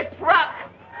Miami in a truck.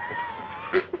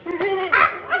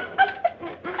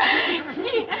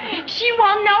 She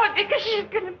won't know it because she's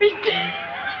going to be dead.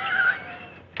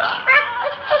 All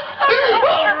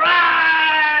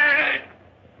right!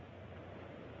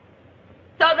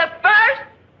 So the first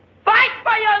fight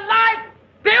for your life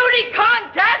beauty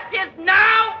contest is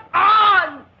now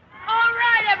on. All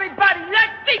right, everybody,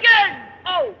 let's begin.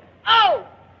 Oh,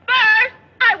 first,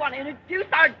 I want to introduce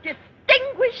our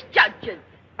distinguished judges.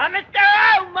 Mr.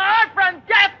 Omar from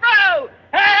Death Row.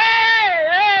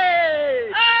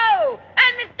 Hey! Oh,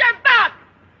 and Mr. Buck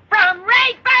from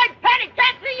Rayford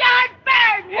Penitentiary Yard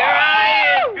Burn. Here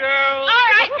I am, girls. All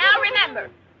right, now remember,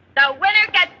 the winner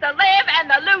gets to live and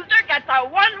the loser gets a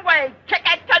one-way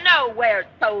ticket to nowhere.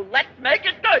 So let's make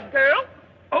it good, girl.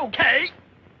 Okay.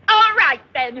 All right,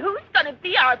 then, who's going to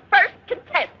be our first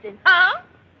contestant, huh?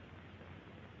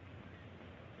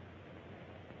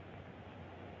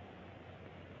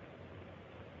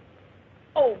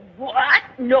 Oh, what?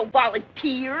 No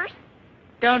volunteers?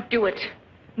 Don't do it.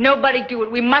 Nobody do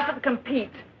it. We mustn't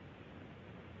compete.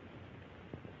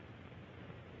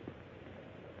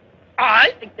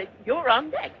 I think that you're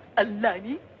on next,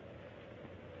 Alani. You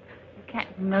can't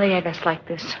humiliate us like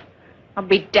this. I'll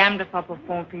be damned if I'll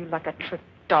perform for you like a trick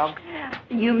dog.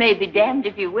 You may be damned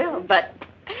if you will, but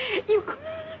you're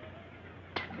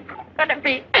gonna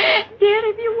be dead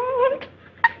if you won't.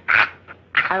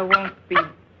 I won't be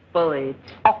bullied.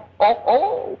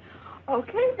 Oh.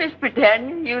 Okay, Miss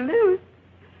Britannia, you lose.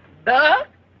 Buck,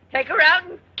 take her out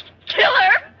and kill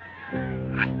her.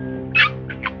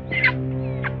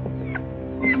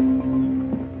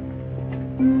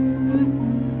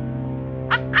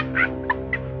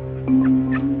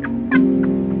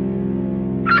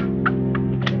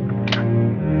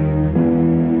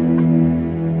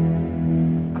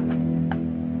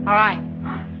 All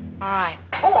right.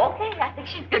 Oh, okay, I think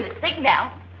she's gonna sing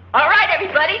now. All right,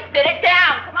 everybody, sit it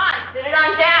down. Come on, sit it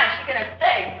on down. She's gonna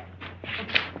sing.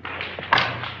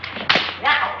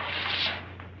 Now.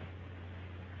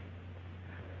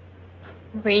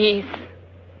 Please.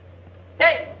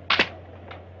 Hey.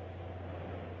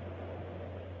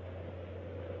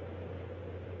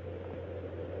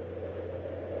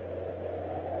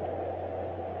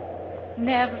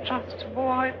 Never trust a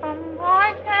boy from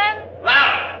Boytown.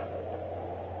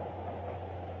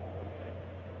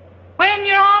 When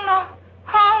you're on a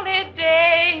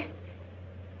holiday,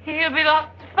 he'll be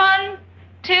lots of fun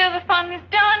till the fun is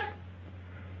done.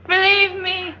 Believe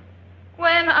me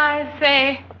when I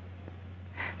say,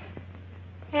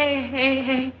 hey, hey,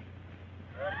 hey.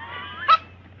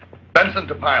 Benson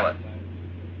to pilot.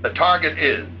 The target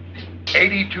is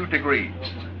 82 degrees,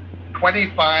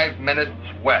 25 minutes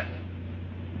west.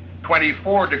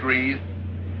 24 degrees,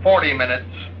 40 minutes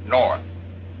north.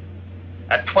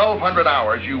 At 1200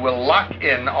 hours, you will lock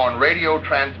in on radio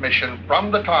transmission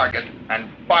from the target and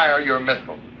fire your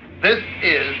missile. This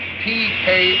is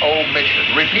TKO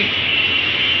mission. Repeat.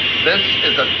 This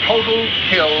is a total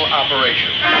kill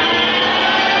operation.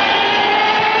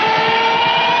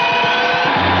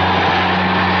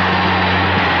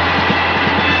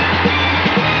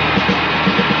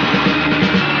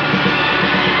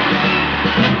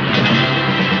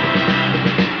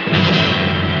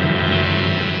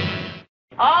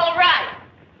 All right.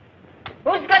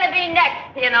 Who's going to be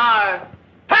next in our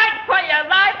Fight for Your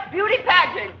Life beauty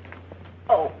pageant?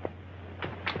 Oh.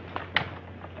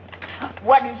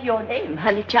 What is your name,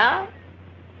 honey child?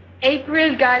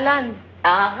 April Garland.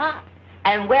 Uh-huh.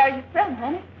 And where are you from,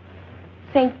 honey?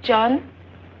 St. John,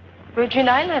 Virgin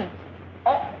Islands.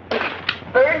 Oh,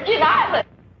 Virgin Islands.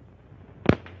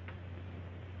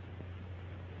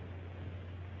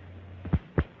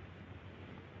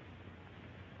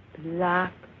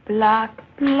 Black, black,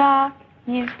 black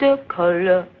is the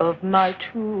color of my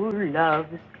true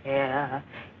love's hair.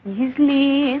 His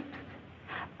lips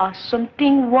are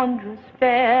something wondrous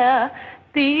fair,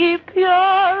 the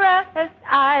purest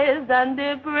eyes and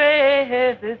the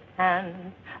bravest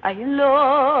hands. I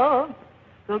love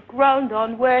the ground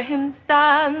on where him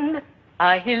stand.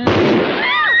 I love...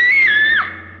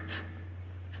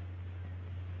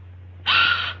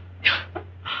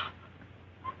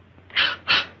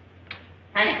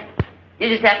 Honey, you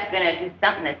just have to gonna do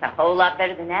something that's a whole lot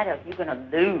better than that, or you're gonna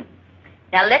lose.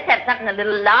 Now let's have something a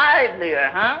little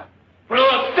livelier, huh? Put a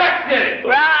little sex in it.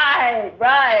 Right,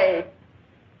 right.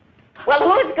 Well,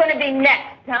 who's gonna be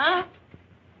next, huh?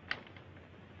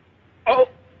 Oh,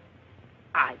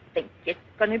 I think it's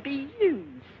gonna be you,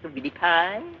 sweetie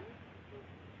pie.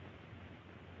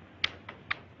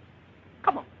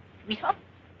 Come on, sweetheart.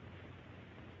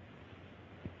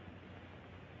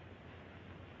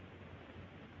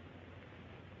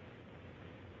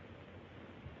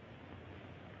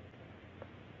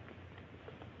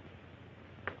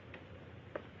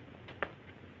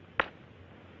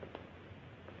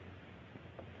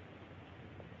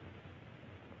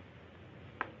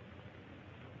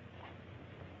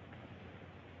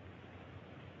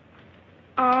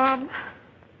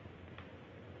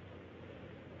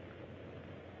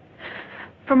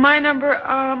 For my number,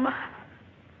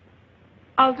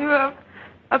 I'll do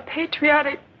a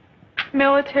patriotic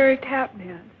military tap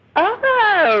dance. All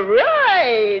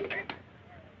right.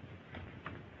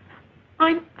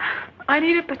 I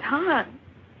need a baton.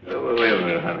 Wait a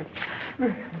minute, honey.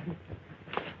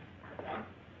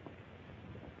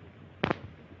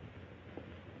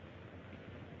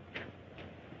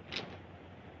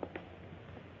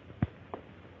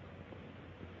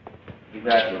 You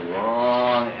got the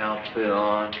wrong outfit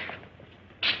on.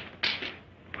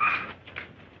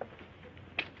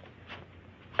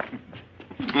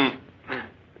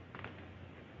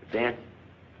 Dance.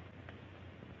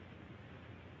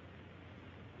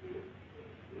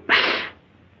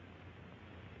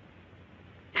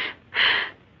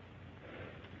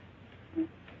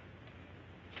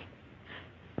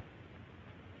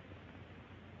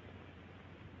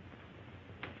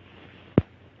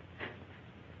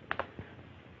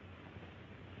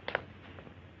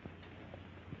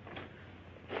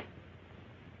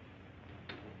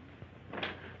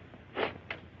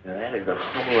 Now that is a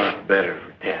whole lot better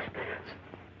for tap dance.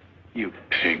 You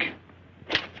pig.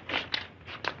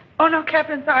 Oh, no,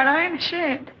 Captain Thorne, I am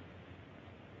ashamed.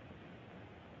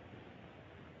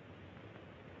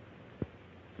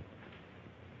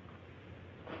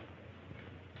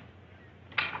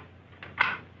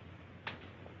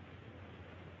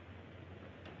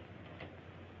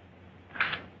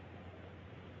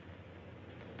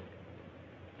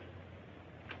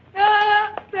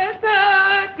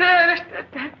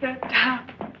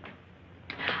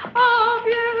 Oh,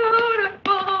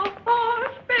 beautiful for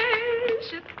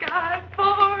spacious sky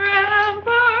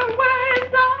forever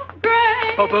waves of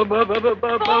grace.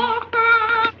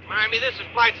 Miami, this is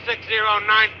Flight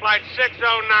 609, Flight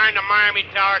 609 to Miami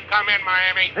Tower. Come in,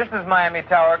 Miami. This is Miami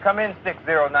Tower. Come in,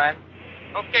 609.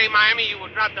 Okay, Miami, you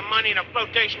will drop the money in a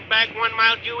flotation bag 1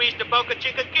 mile due east of Boca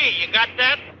Chica Key. You got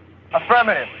that?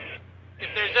 Affirmative. If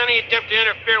there's any attempt to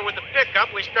interfere with the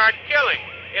pickup, we start killing.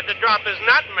 If the drop is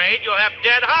not made, you'll have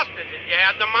dead hostages. You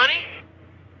have the money?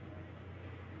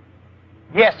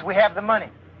 Yes, we have the money.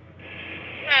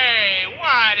 Hey,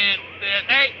 what is this?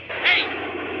 Hey,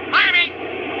 Miami!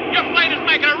 Your plane is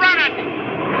making a run at me!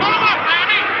 Pull him up,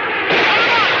 Miami! Pull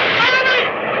him up! Miami!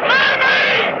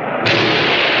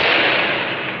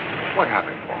 What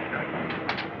happened, Faulkner?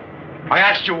 I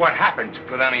asked you what happened.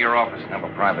 Go down to your office and have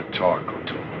a private talk,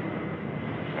 O'Toole.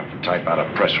 I have to type out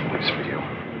a press release for you.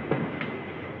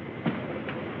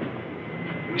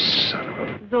 You son of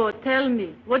a... So, tell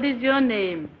me, what is your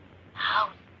name?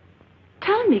 Klaus.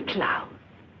 Tell me, Klaus,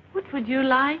 what would you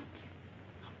like?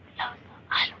 Closer,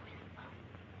 I'll whisper.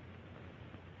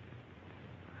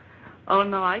 Oh,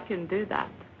 no, I can do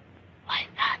that. Why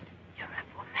not? You're a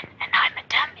woman and I'm a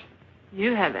dummy.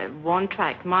 You have a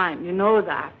one-track mind, you know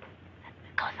that. That's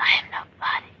because I am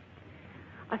nobody.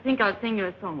 I think I'll sing you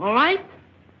a song, all right?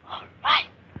 All right.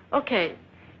 Okay,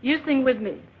 you sing with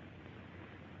me.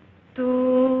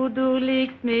 Du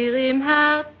liegst mir im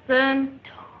Herzen.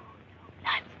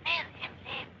 Bleibst mir im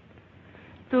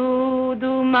Leben.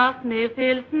 Du machst mir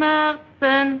viel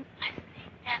Schmerzen. Es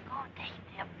liegt sehr gut, ich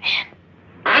dir bin.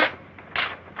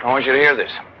 I want you to hear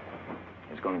this.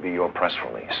 It's going to be your press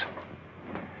release.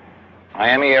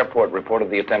 Miami Airport reported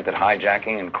the attempted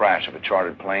hijacking and crash of a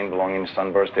chartered plane belonging to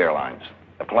Sunburst Airlines.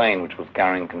 The plane, which was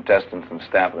carrying contestants and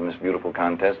staff of the Miss Beautiful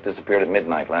contest, disappeared at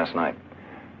midnight last night.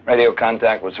 Radio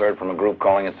contact was heard from a group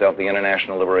calling itself the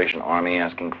International Liberation Army,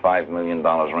 asking $5 million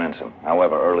ransom.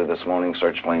 However, early this morning,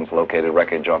 search planes located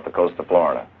wreckage off the coast of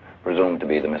Florida, presumed to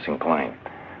be the missing plane,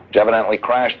 which evidently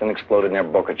crashed and exploded near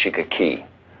Boca Chica Key.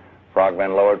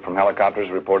 Frogmen lowered from helicopters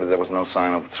reported there was no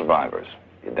sign of survivors.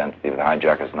 The identity of the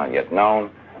hijacker is not yet known.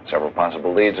 Several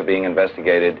possible leads are being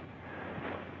investigated.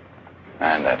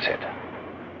 And that's it.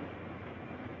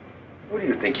 Who do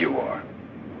you think you are?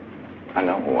 I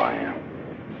know who I am.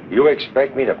 You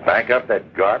expect me to back up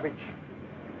that garbage?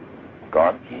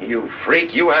 Garbage? You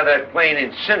freak, you had that plane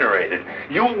incinerated.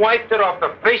 You wiped it off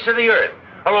the face of the earth,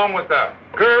 along with the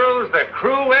girls, the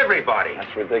crew, everybody.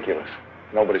 That's ridiculous.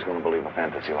 Nobody's going to believe a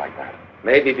fantasy like that.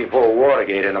 Maybe before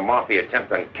Watergate and the Mafia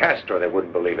attempt on Castro, they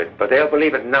wouldn't believe it. But they'll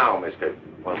believe it now, mister.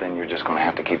 Well, then you're just going to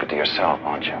have to keep it to yourself,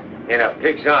 aren't you? In a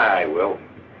pig's eye, I will.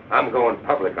 I'm going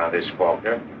public on this,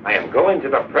 Faulkner. I am going to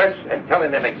the press and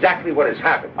telling them exactly what has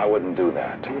happened. I wouldn't do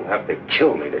that. You'll have to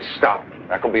kill me to stop me.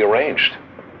 That could be arranged.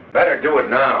 Better do it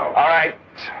now. All right.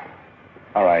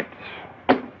 All right.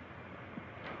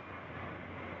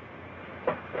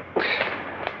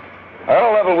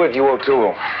 I'll level with you,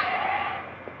 O'Toole.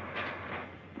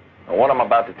 What I'm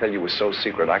about to tell you is so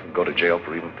secret, I could go to jail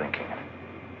for even thinking it.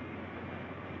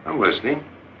 I'm listening.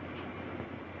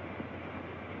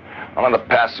 One of the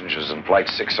passengers in Flight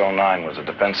 609 was a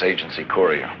defense agency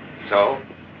courier. So?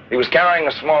 He was carrying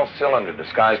a small cylinder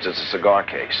disguised as a cigar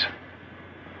case.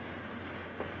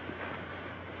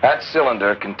 That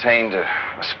cylinder contained a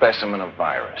specimen of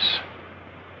virus.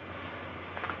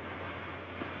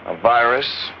 A virus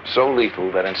so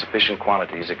lethal that in sufficient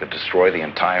quantities it could destroy the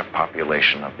entire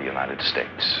population of the United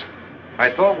States.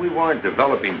 I thought we weren't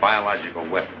developing biological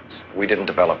weapons. We didn't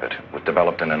develop it. It was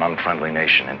developed in an unfriendly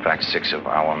nation. In fact, 6 of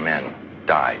our men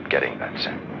died getting that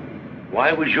sample.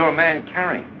 Why was your man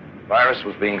carrying it? The virus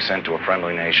was being sent to a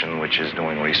friendly nation which is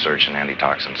doing research in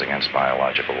antitoxins against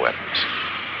biological weapons.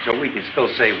 So we can still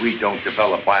say we don't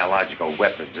develop biological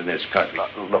weapons in this country.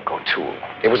 Look, O'Toole,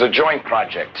 it was a joint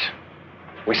project.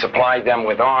 We supplied them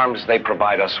with arms. They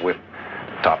provide us with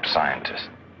top scientists.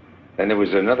 Then there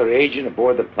was another agent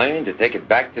aboard the plane to take it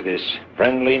back to this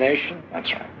friendly nation?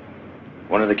 That's right.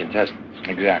 One of the contestants?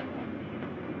 Exactly.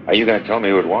 Are you going to tell me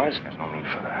who it was? There's no need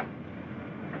for that.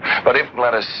 But if,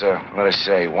 let us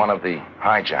say, one of the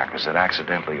hijackers had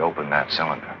accidentally opened that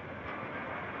cylinder,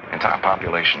 the entire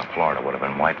population of Florida would have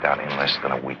been wiped out in less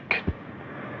than a week.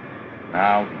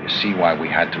 Now, you see why we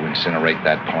had to incinerate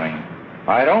that plane?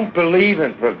 I don't believe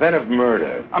in preventive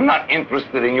murder. I'm not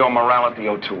interested in your morality,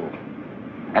 O'Toole.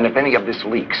 And if any of this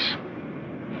leaks,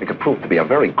 it could prove to be a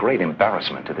very great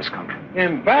embarrassment to this country.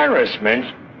 Embarrassment?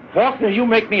 Faulkner, you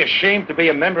make me ashamed to be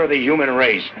a member of the human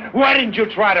race. Why didn't you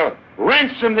try to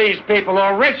ransom these people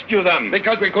or rescue them?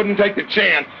 Because we couldn't take the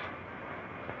chance.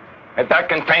 If that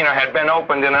container had been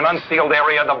opened in an unsealed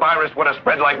area, the virus would have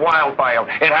spread like wildfire.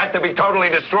 It had to be totally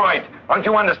destroyed. Don't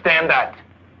you understand that?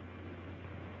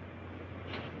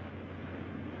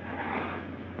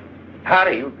 How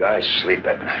do you guys sleep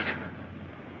at night?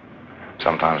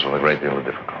 Sometimes with a great deal of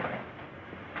difficulty.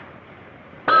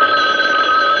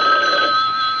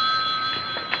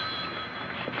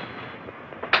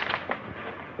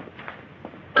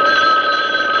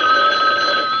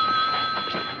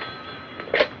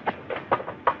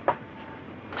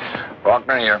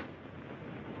 Faulkner here.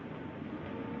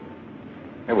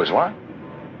 It was what?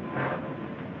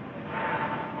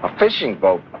 A fishing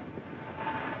boat.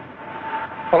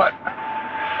 Well,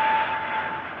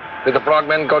 did the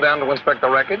frogmen go down to inspect the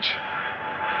wreckage?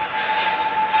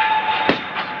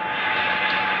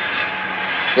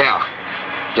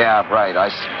 Yeah, right.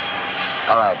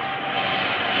 All right.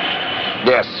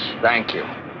 Yes, thank you.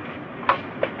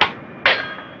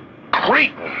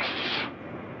 Cretins!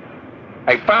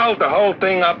 They fouled the whole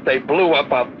thing up. They blew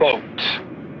up our boat.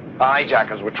 The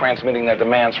hijackers were transmitting their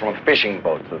demands from a fishing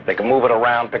boat so that they could move it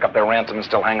around, pick up their ransom, and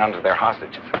still hang on to their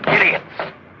hostages. Idiots!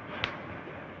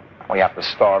 We have to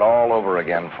start all over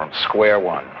again from square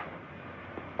one.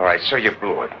 All right, so you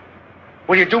blew it.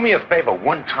 Will you do me a favor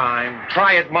one time?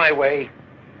 Try it my way.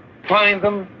 Find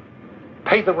them.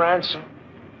 Pay the ransom.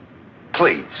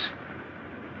 Please.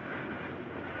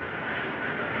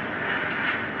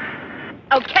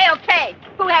 Okay.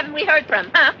 Who haven't we heard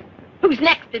from, huh? Who's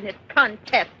next in this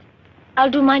contest? I'll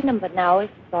do my number now, if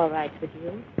it's all right with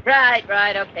you.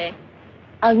 Right, okay.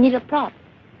 I'll need a prop.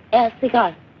 A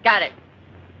cigar. Got it.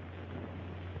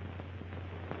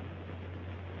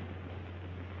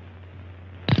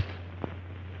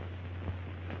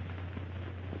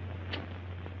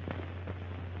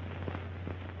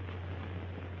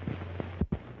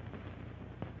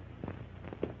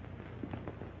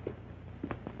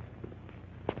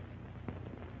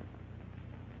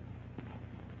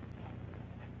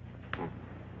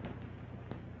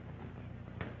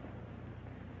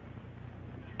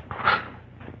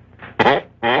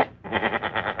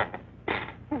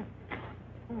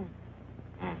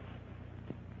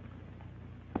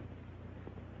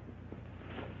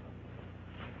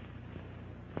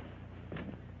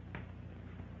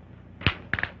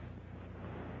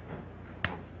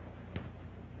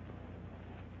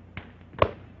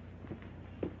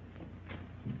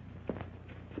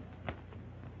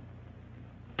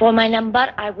 For my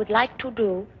number, I would like to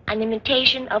do an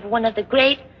imitation of one of the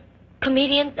great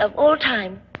comedians of all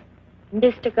time,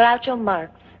 Mr. Groucho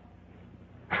Marx.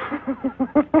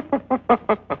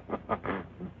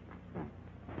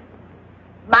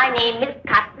 My name is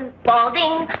Captain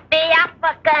Spaulding, the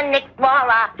African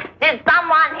explorer. Did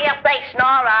someone here say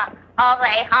snorer?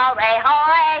 Hooray, hooray,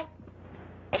 hooray.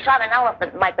 I shot an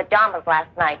elephant in my pajamas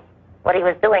last night. What he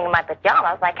was doing in my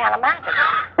pajamas, I can't imagine.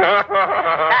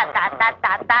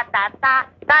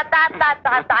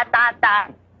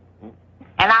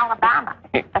 In Alabama,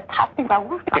 the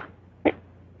Tuscaloosa.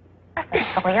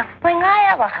 That's the weirdest thing I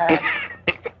ever heard.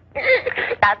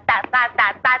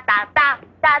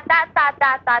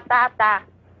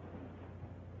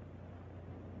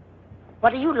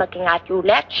 What are you looking at, you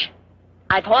lech?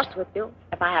 I'd horsewhip you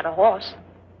if I had a horse.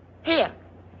 Here,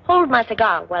 hold my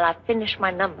cigar while I finish my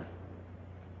number.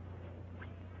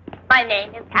 My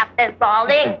name is Captain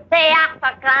Spaulding, the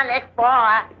African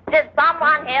explorer. Did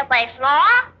someone here say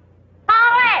snore?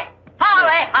 Hooray!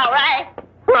 Hooray! Hooray!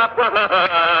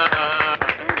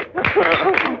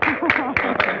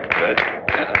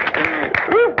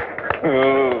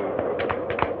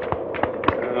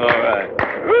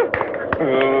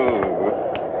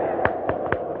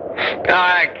 All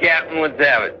right, Captain, let's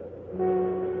have it.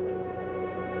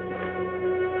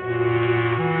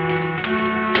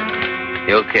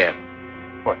 You, Cap.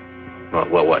 What?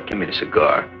 Well, what? Give me the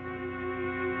cigar.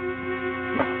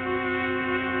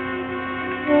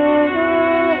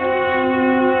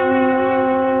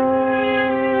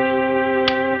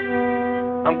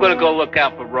 I'm gonna go look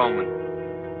out for Roman.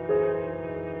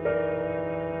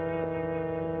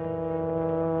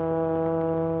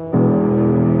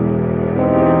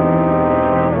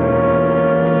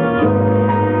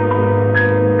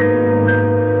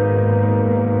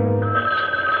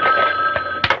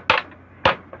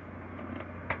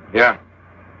 Yeah.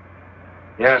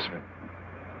 Yes, man.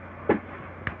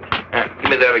 Give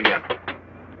me that again.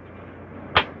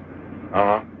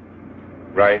 Uh-huh.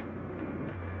 Right.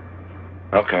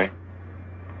 Okay.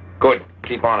 Good.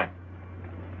 Keep on it.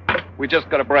 We just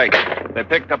got a break. They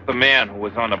picked up the man who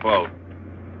was on the boat.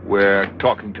 We're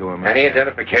talking to him. Any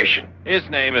identification? His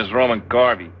name is Roman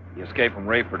Garvey. He escaped from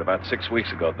Rayford about 6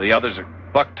 weeks ago. The others are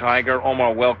Buck Tiger,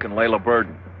 Omar Welk, and Layla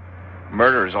Burden.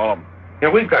 Murderers, all of them. Yeah,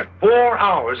 we've got 4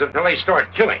 hours until they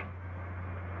start killing.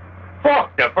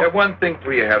 Fuck! One thing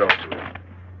for you head on to.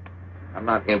 I'm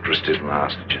not interested in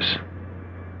hostages.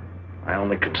 My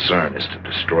only concern is to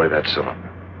destroy that cylinder.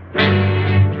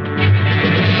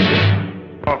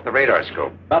 Off the radar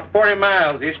scope. About 40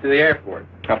 miles east of the airport.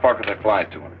 How far could they fly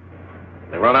to it?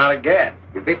 They run out of gas.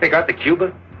 You think they got the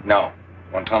Cuba? No.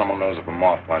 Guantanamo knows if a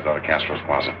moth flies out of Castro's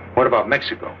closet. What about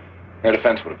Mexico? Air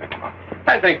defense would have picked them up.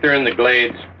 I think they're in the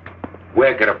Glades.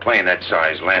 Where could a plane that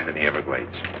size land in the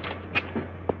Everglades?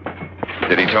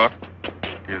 Did he talk?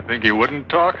 You think he wouldn't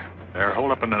talk? They're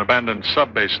holed up in an abandoned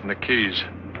sub-base in the Keys.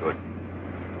 Good.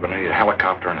 We're going to need a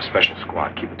helicopter and a special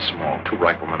squad. Keep it small. 2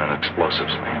 riflemen and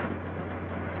explosives.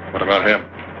 What about him?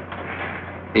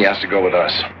 He has to go with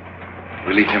us.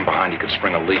 We leave him behind, he could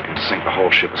spring a leak and sink the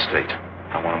whole ship estate.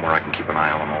 I want him where I can keep an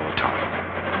eye on him all the time.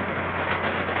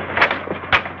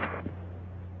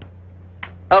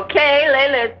 Okay,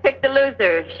 Layla has picked the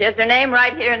loser. She has her name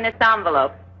right here in this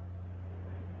envelope.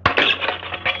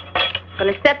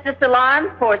 Going to set this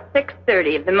alarm for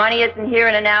 6:30. If the money isn't here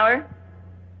in an hour,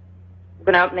 I'm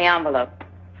going to open the envelope.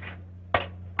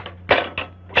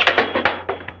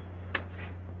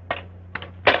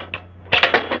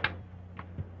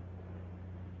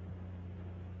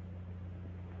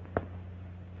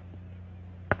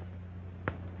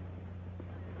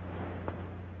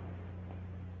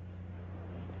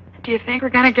 Do you think we're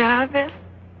going to get out of this?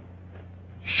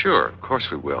 Sure, of course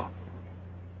we will.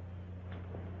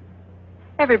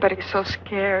 Everybody's so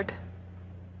scared.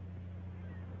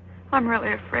 I'm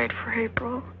really afraid for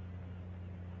April.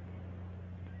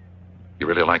 You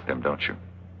really like them, don't you?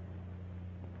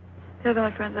 They're the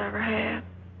only friends I ever had.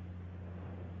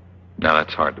 Now,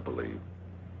 that's hard to believe.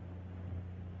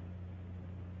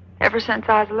 Ever since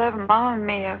I was 11, Mom and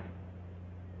me and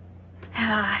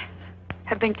I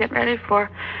have been getting ready for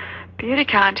beauty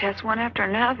contests one after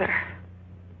another.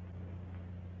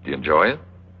 Do you enjoy it?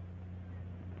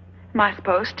 Am I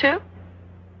supposed to?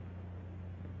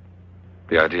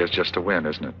 The idea is just to win,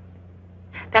 isn't it?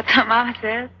 That's what Mama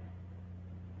says.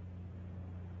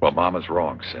 Well, Mama's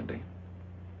wrong, Cindy.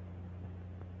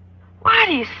 Why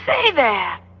do you say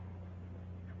that?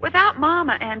 Without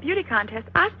Mama and beauty contests,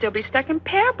 I'd still be stuck in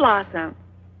Pear Blossom.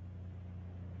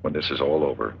 When this is all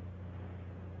over,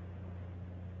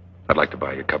 I'd like to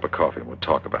buy you a cup of coffee and we'll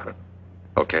talk about it.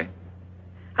 Okay?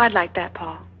 I'd like that,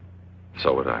 Paul.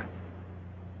 So would I.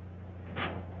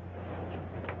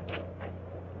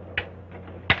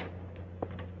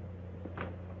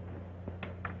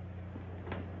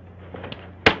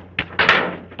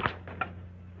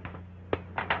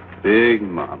 Big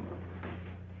Mama.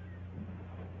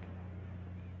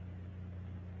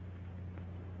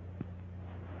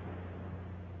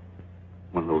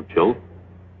 Want a little jolt?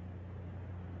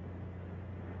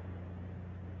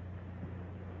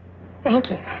 Thank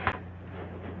you.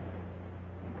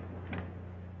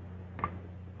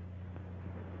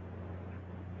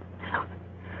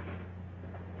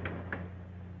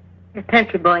 You're a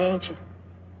country boy, ain't you?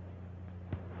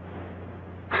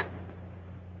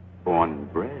 Born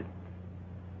and bred.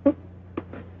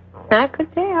 I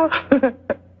could tell.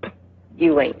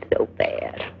 You ain't so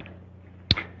bad.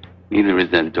 Neither is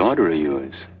that daughter of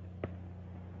yours.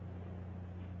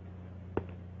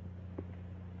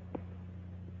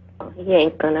 Oh, he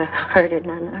ain't gonna hurt her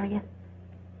none, are you?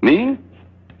 Me?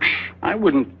 I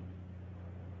wouldn't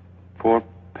pour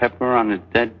pepper on a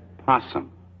dead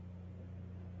possum.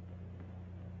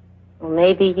 Well,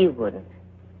 maybe you wouldn't.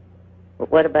 But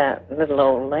what about little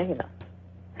old Layla?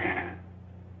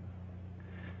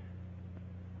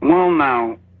 Well,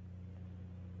 now,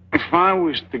 if I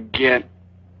was to get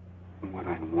what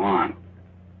I want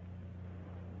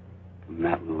from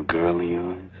that little girl of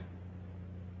yours,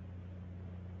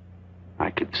 I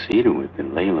could see to it that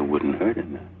Layla wouldn't hurt her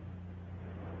none.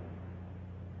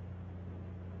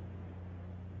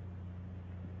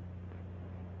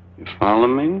 You follow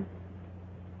me?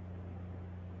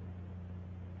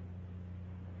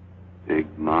 Big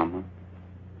Mama.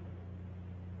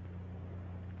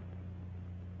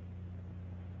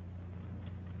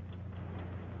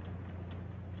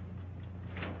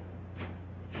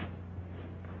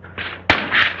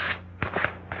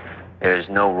 There's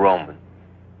no Roman.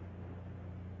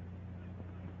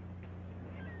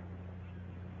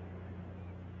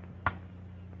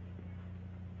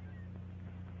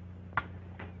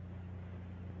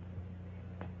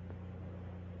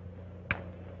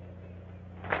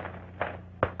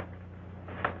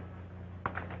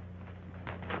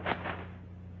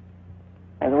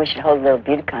 Maybe we should hold a little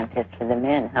beauty contest for the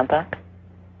men. How about?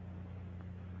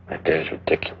 That is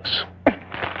ridiculous.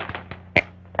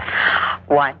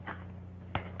 Why not?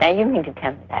 Now, you mean to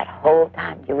tell me that whole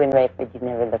time you were in Rayford, you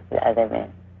never looked at other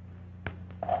men?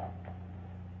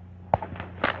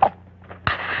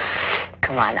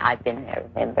 Come on, I've been there,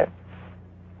 remember?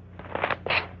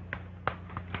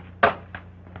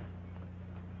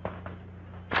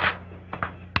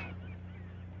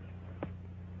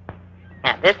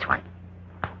 Now, this one.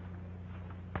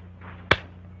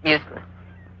 Useless.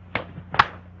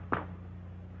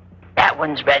 That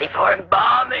one's ready for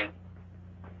embalming.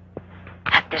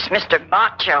 This Mr.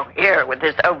 Macho here with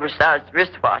his oversized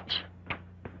wristwatch.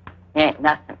 He ain't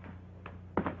nothing.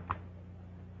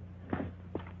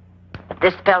 But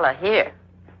this fella here,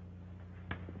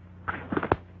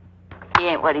 he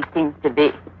ain't what he seems to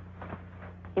be.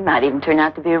 He might even turn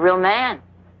out to be a real man.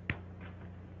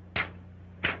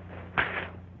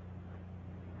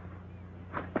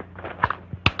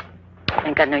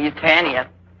 ain't got no use for any of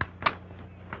them.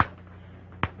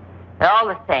 They're all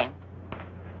the same.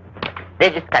 They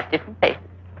just got different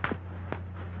faces.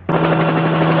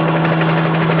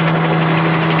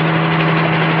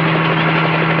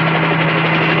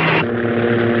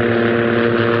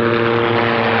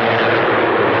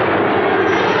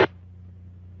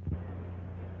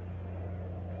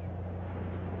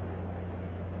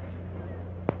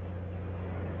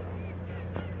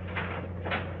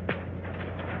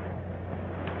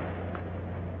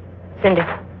 Cindy,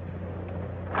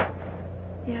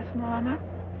 Yes, Mama?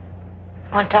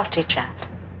 I want to talk to you, child.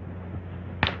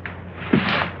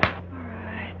 All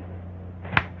right.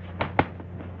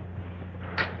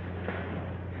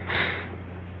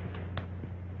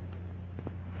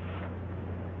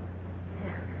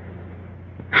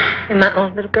 You're my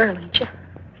own little girl, ain't you?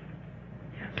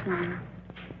 Yes, Mama.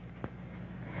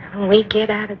 When we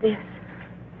get out of this,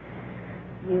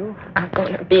 you are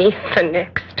going to be the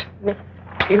next Miss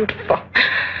Beautiful.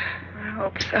 I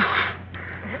hope so.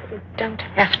 You don't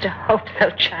have to hope so,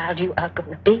 child. You are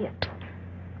going to be it.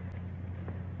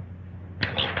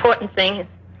 The important thing is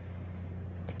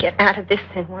to get out of this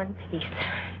in one piece.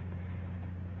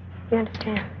 You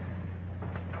understand?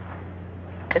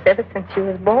 Because ever since you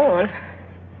was born,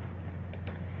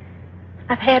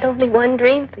 I've had only one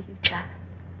dream for you, child.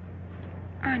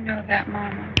 I know that,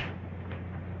 Mama.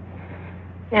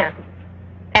 Now,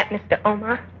 that Mr.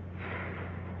 Omar,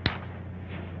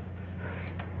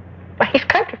 well, he's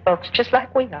country folks just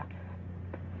like we are.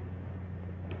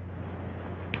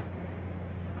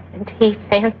 And he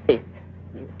fancies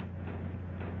you.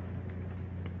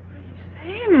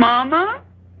 Hey, Mama.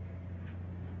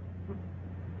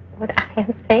 What I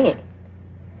am saying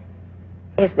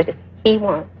is that if he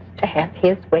wants to have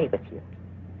his way with you,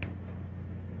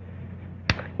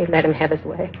 you let him have his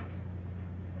way.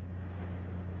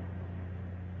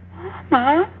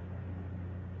 Mama?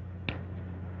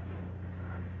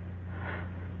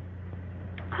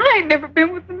 I ain't never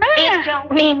been with the man. It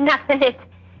don't mean nothing.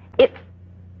 It's...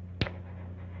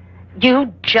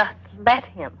 You just let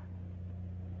him.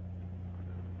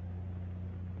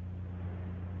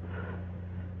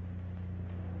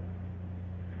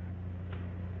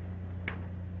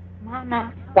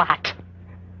 Mama. What?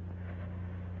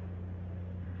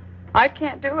 I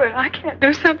can't do it. I can't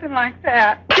do something like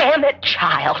that. Damn it,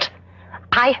 child.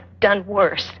 I have done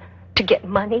worse to get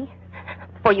money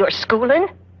for your schooling,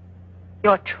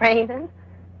 your training.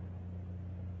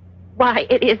 Why,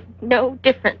 it is no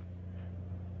different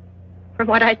from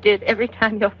what I did every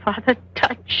time your father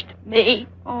touched me.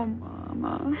 Oh,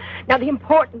 Mama. Now, the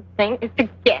important thing is to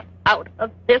get out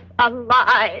of this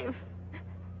alive.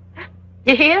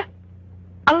 You hear?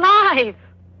 Alive.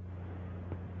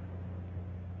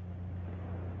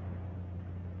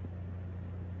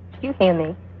 Do you hear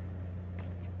me?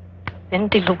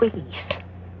 Cindy Louise,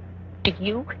 do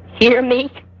you hear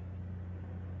me?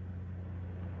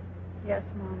 Yes,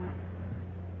 Mama.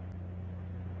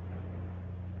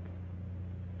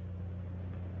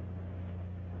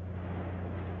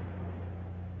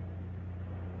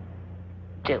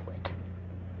 Do it.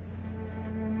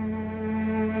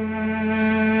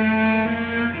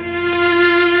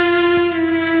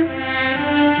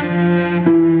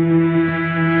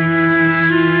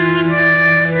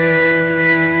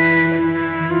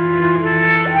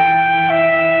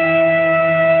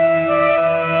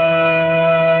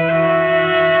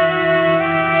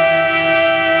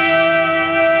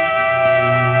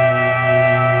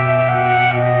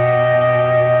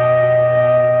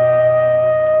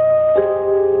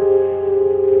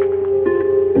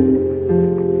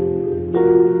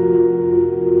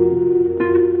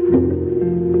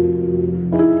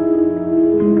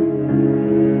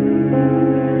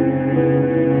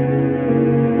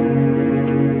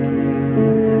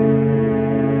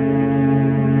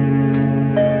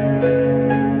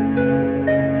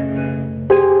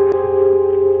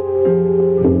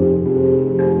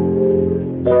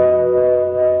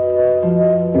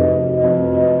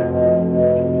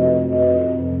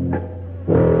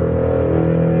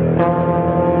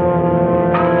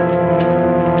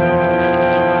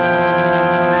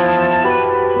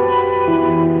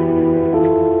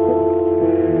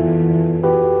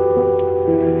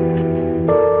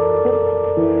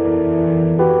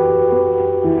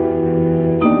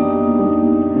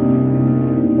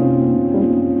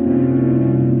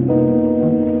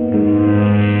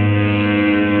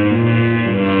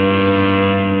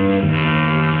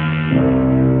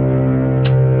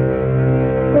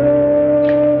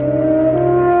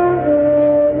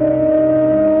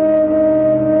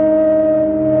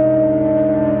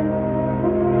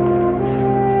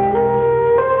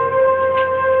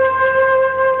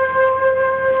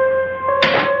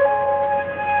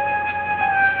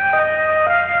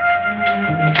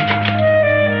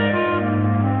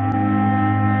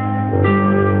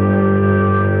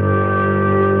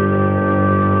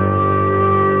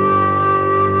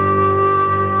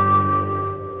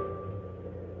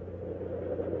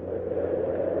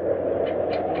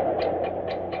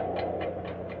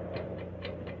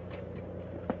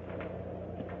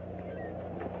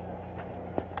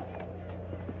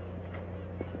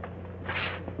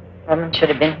 Roman should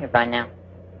have been here by now.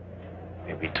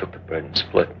 Maybe he took the bread and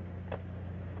split.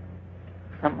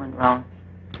 Something went wrong.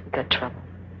 We got trouble.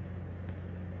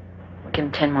 We'll give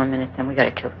him 10 more minutes, then we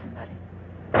gotta kill somebody.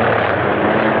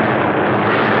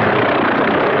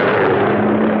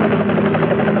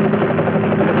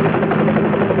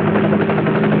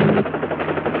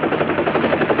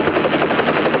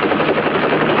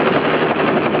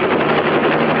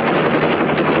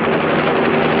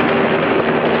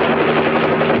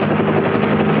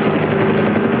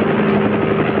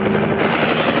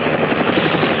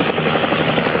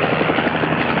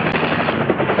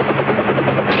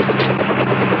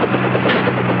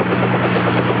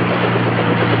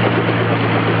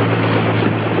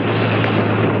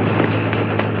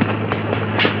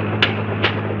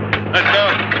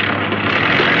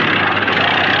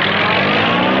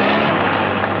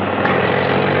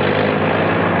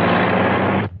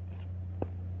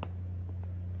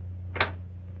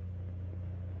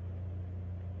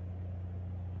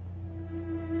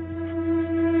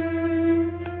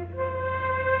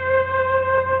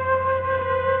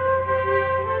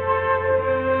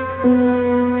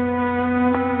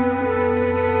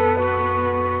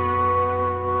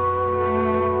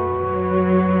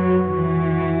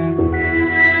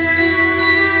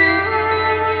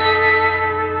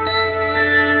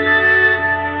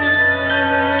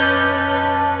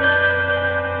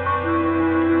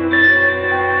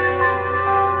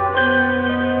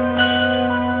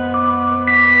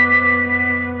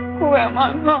 Where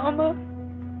my mama?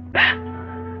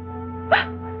 I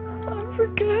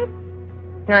forget.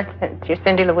 Nonsense. You're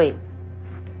Cindy Louise.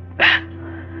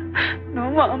 No,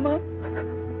 Mama.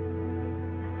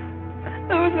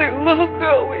 I was like a little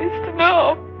girl we used to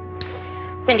know.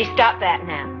 Cindy, stop that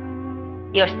now.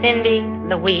 You're Cindy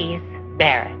Louise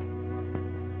Barrett.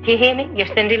 Do you hear me? You're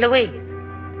Cindy Louise.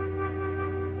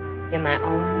 You're my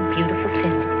own beautiful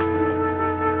Cindy.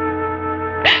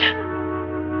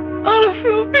 I don't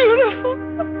feel beautiful.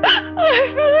 I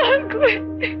feel ugly.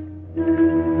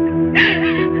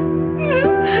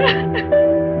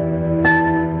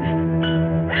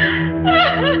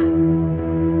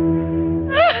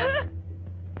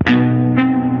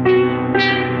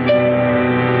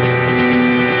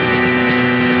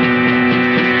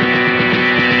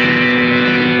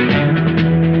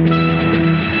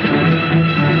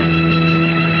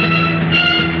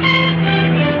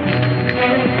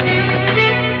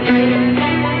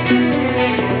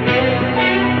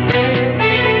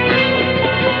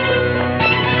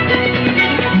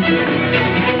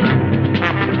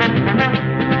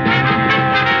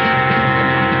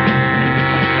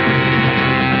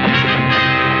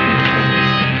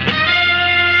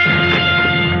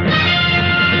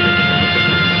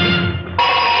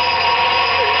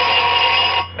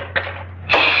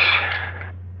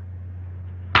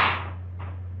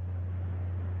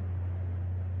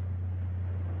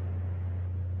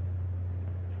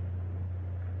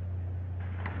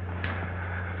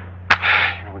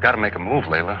 We gotta make a move,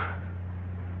 Layla.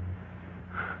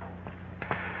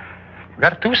 We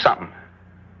gotta do something.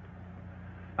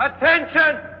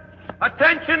 Attention!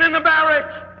 Attention in the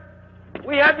barracks!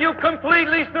 We have you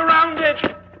completely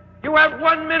surrounded. You have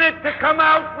 1 minute to come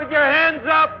out with your hands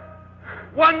up.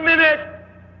 1 minute.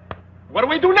 What do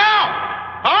we do now?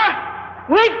 Huh?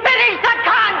 We finished the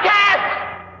contest!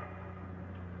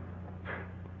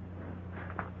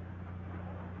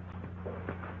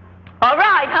 All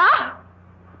right, huh?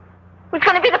 Who's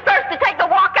going to be the first to take the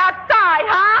walk outside,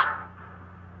 huh?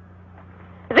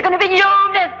 Is it going to be you,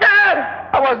 mister?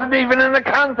 I wasn't even in the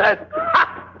contest.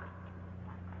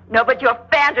 No, but your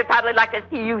fans would probably like to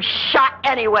see you shot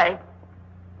anyway.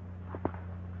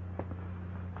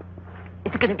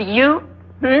 Is it going to be you?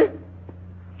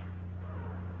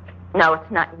 No, it's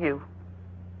not you.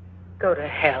 Go to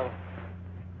hell.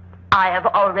 I have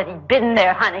already been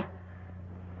there, honey.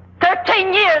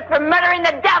 13 years for murdering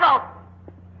the devil.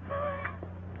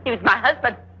 He was my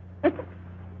husband.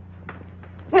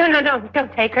 No,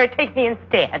 don't take her. Take me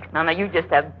instead. Mama, you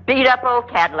just a beat-up old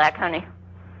Cadillac, honey.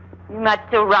 You might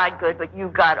still ride good, but you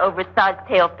got oversized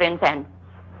tail fins and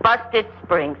busted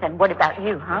springs. And what about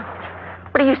you, huh?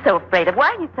 What are you so afraid of? Why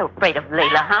are you so afraid of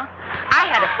Layla, huh? I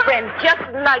had a friend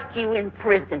just like you in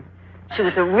prison. She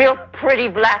was a real pretty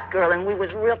black girl, and we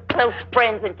was real close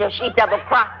friends until she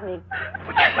double-crossed me.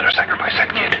 We can't let her sacrifice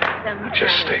that kid.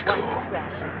 Just stay cool.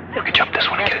 You can jump this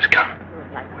one and get his gun.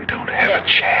 We don't have a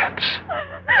chance.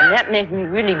 And that made me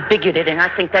really bigoted, and I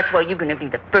think that's why you're going to be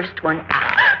the first one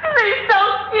out. Please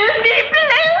don't kill me,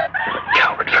 please.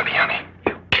 Coward, Fabiani.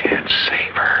 You can't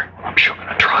save her. I'm sure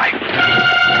gonna try.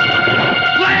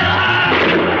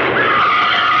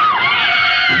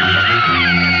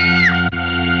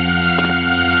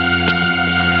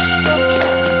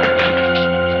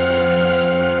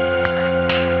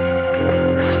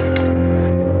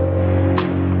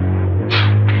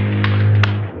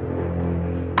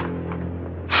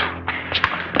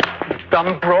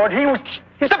 Some broad.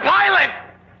 He's a pilot!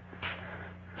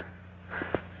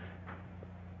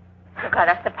 You got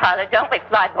us the pilot, don't we,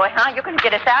 Flyboy, huh? You're going to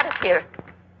get us out of here.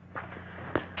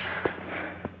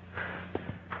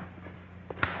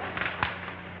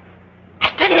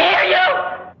 I didn't hear you!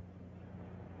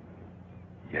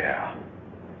 Yeah.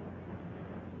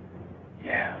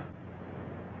 Yeah.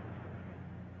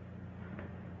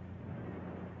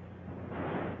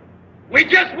 We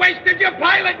just wasted your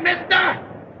pilot, mister!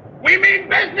 We mean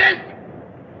business!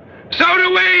 So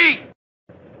do we!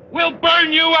 We'll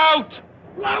burn you out!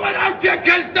 Blow it out your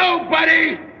kazoo,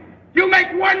 buddy! You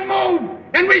make one move,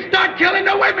 and we start killing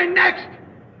the women next!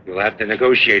 You'll have to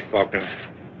negotiate, Faulkner.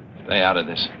 Stay out of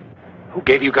this. Who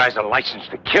gave you guys a license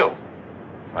to kill?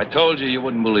 I told you you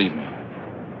wouldn't believe me.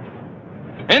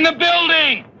 In the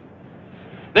building!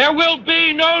 There will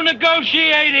be no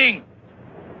negotiating!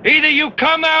 Either you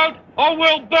come out, or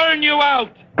we'll burn you out!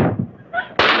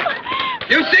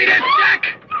 You see this, Jack?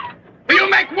 You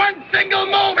make one single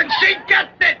move, and she gets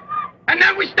it! And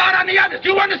then we start on the others.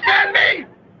 You understand me?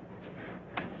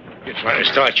 You're trying to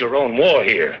start your own war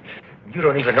here. You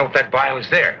don't even know if that vial is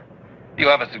there. Do you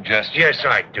have a suggestion? Yes,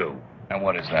 I do. And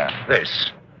what is that?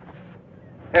 This.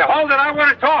 Hey, hold it. I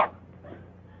want to talk.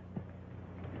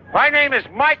 My name is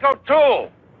Mike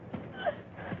O'Toole.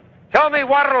 Tell me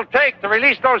what it'll take to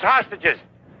release those hostages.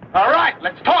 All right,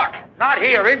 let's talk. Not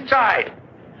here, inside.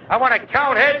 I want to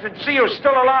count heads and see who's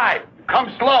still alive.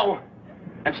 Come slow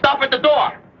and stop at the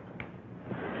door.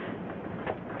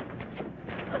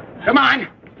 Come on.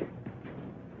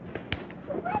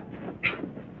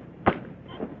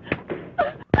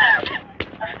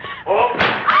 All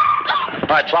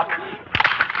right, Buck.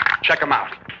 Check him out.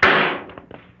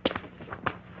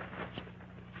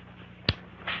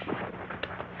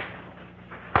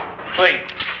 Please.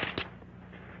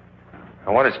 I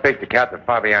want to speak to Captain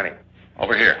Fabiani.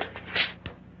 Over here.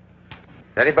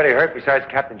 Is anybody hurt besides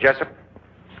Captain Jessup?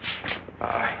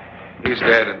 He's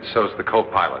dead, and so's the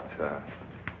co-pilot.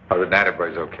 Other than that,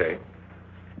 everybody's okay.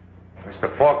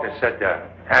 Mr. Faulkner said to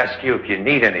ask you if you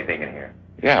need anything in here.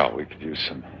 Yeah, we could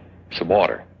use some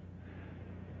water.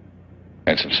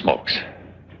 And some smokes.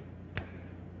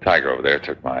 Tiger over there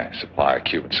took my supply of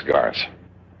Cuban cigars.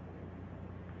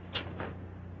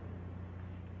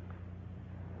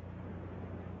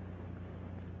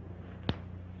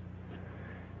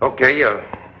 Okay,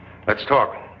 let's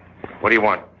talk. What do you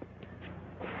want?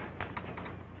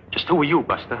 Just who are you,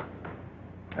 Buster?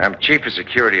 I'm chief of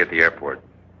security at the airport.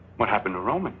 What happened to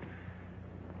Roman?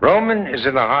 Roman is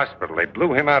in the hospital. They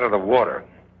blew him out of the water.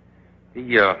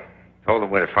 He, told them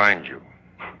where to find you.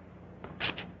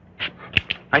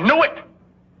 I knew it!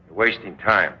 You're wasting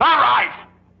time. All right!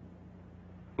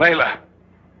 Layla,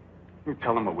 you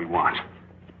tell them what we want.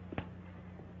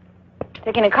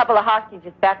 Taking a couple of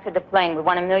hostages back to the plane. We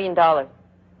want $1 million.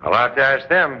 I'll have to ask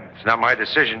them. It's not my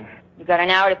decision. You got an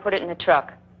hour to put it in the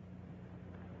truck.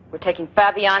 We're taking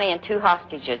Fabiani and 2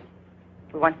 hostages.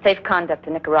 We want safe conduct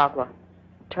to Nicaragua.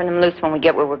 Turn them loose when we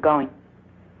get where we're going.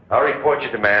 I'll report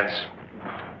your demands.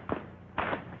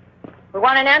 We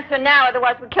want an answer now,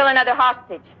 otherwise we'll kill another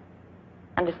hostage.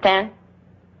 Understand?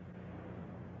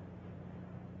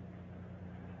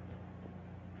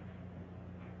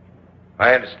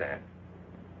 I understand.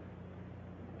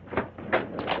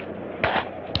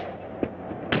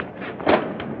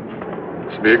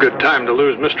 This would be a good time to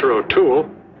lose Mr. O'Toole.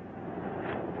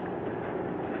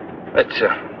 Let's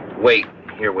wait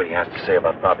and hear what he has to say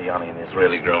about Fabiani and the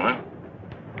Israeli girl, huh?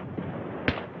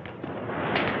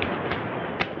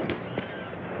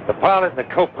 The pilot and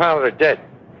the co-pilot are dead.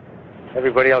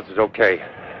 Everybody else is okay.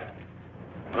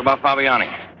 What about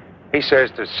Fabiani? He says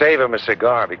to save him a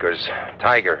cigar because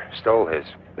Tiger stole his.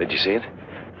 Did you see it?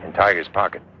 In Tiger's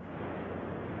pocket.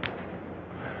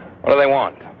 What do they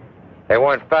want? They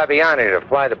want Fabiani to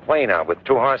fly the plane out with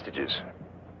 2 hostages.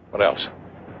 What else?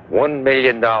 $1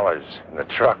 million in the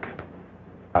truck.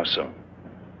 How soon?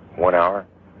 1 hour.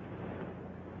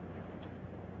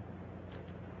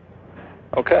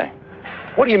 Okay.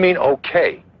 What do you mean,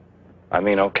 okay? I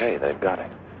mean, okay, they've got it.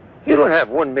 You don't have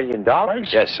 $1 million?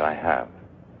 Yes, I have.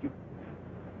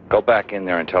 Go back in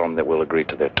there and tell them that we'll agree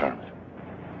to their terms.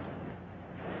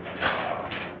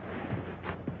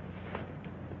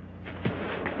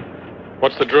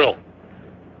 What's the drill?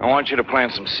 I want you to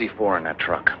plant some C4 in that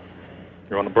truck.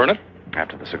 You want to burn it?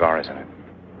 After the cigar is in it.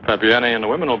 Fabiani and the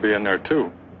women will be in there,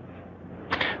 too.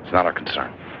 It's not our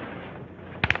concern.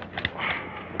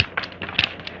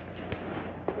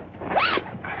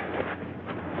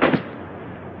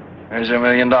 There's $1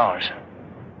 million.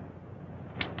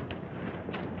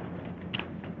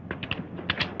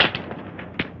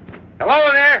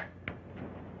 Hello there.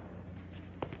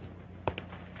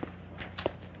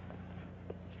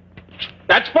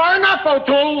 enough,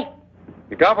 O'Toole.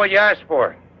 You got what you asked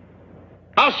for.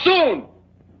 How soon?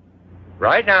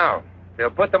 Right now. They'll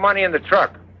put the money in the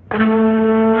truck.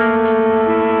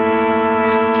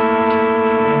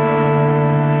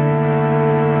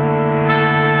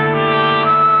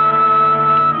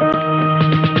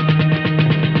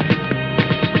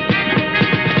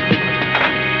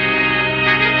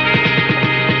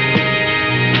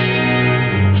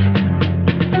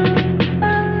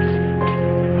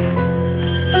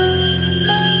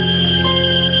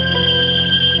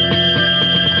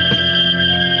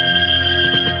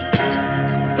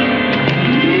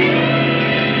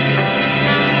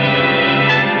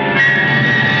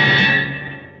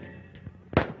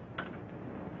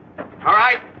 All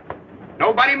right.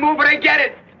 Nobody move or they get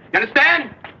it. You understand?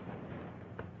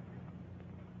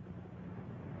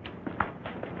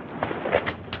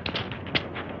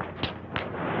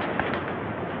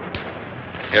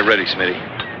 Get ready, Smitty.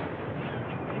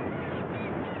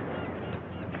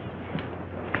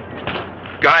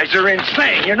 Guys are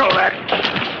insane, you know that.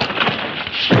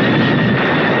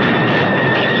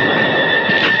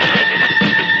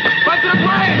 What's the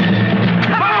plan?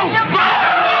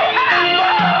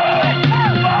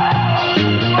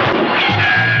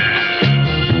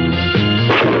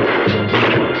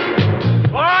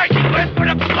 All right, quit for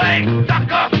the plane,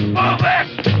 sucker! Move it!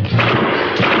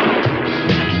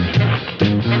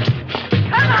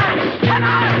 Come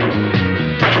on!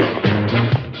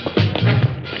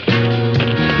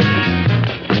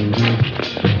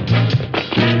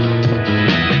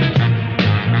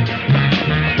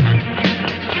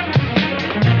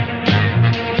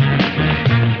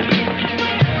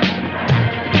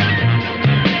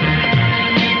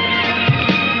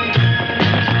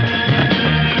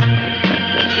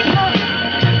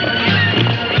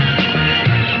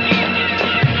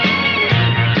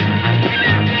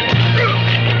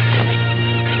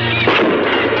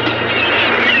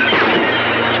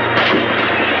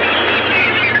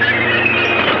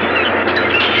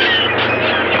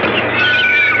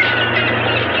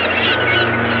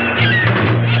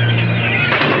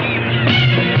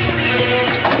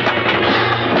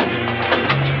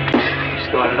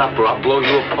 Start it up or I'll blow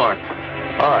you apart.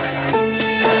 All right.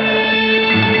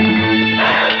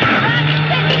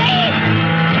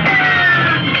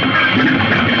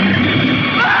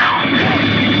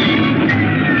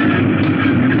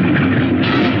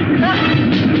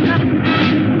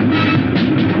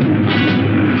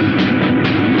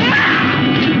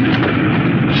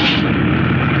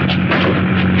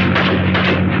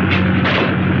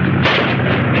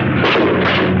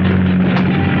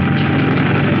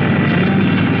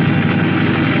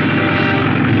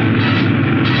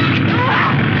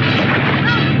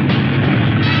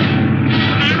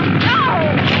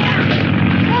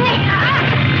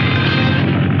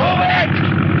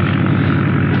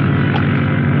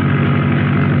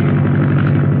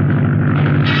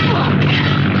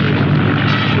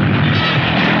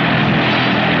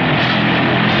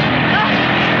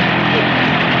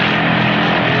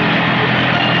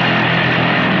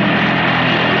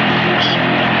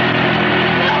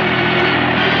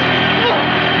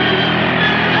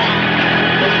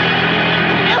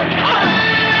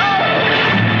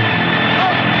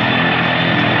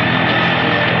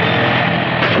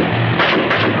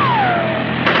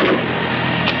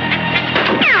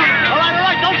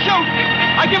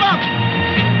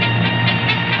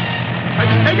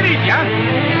 Take it easy,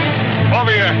 huh?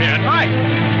 Over your head. Right.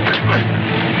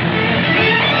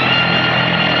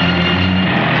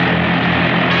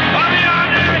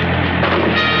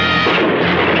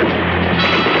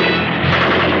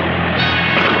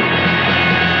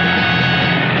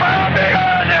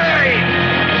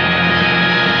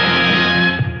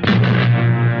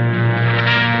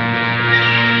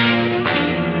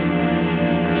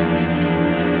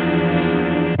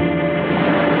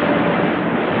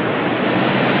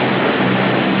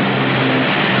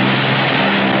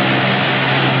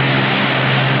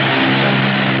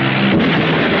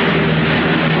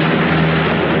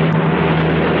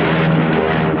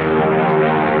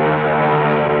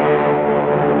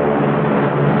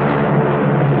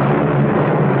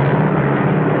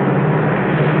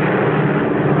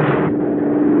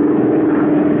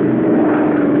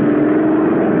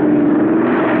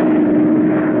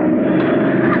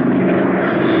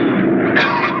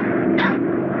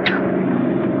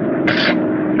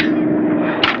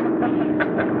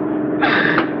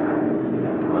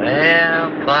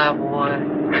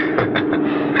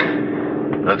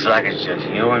 Looks like it's just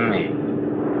you and me.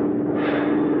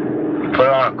 You put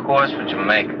on a course for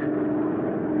Jamaica.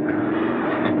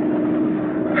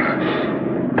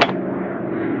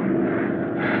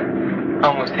 I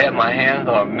almost had my hands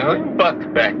on $1 million back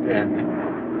then.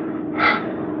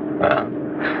 Well,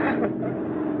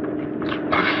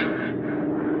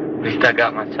 at least I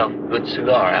got myself a good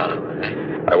cigar out of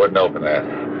it. I wouldn't open that.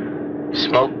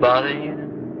 Smoke bother you?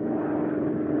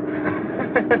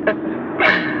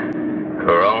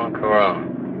 Corona.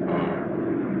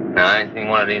 Now, I ain't seen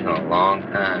one of these in a long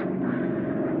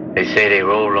time. They say they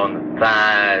roll on the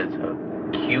thighs of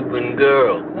Cuban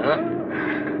girls, huh?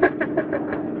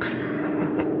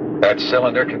 That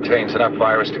cylinder contains enough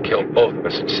virus to kill both of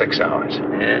us in 6 hours.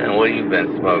 Yeah, and what have you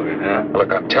been smoking, huh?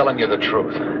 Look, I'm telling you the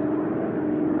truth.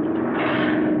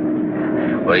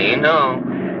 Well, you know,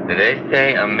 they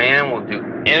say a man will do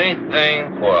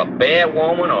anything for a bad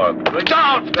woman or a good...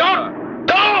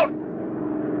 Don't!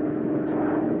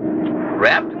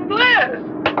 Wrapped in glass.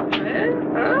 Yeah,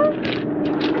 huh?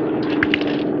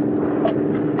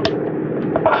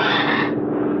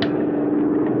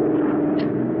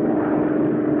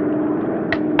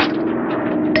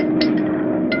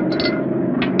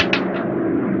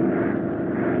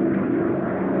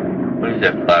 What is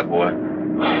that, fly boy?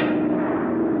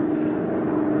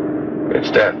 It's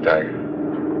death, Tiger.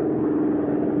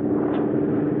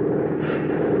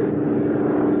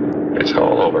 It's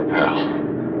all over, pal.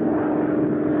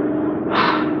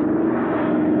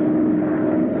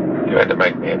 You had to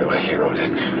make me into a hero,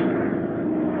 didn't you?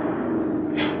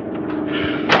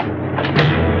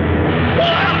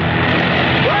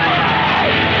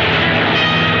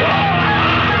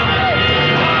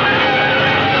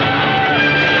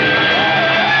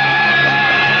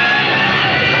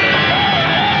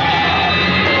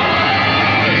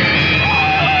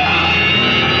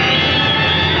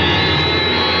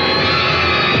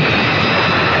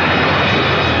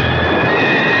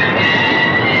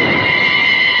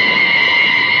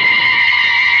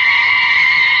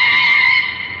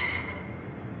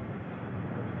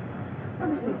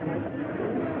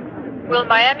 Will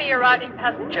Miami arriving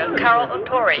passenger Carol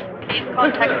Otori please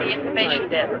contact the information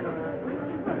desk?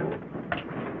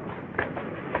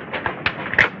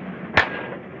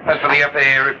 As for the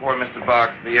FAA report, Mr.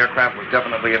 Bach, the aircraft was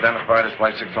definitely identified as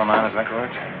Flight 609, is that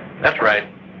correct? That's right.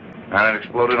 And it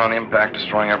exploded on impact,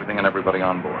 destroying everything and everybody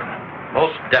on board.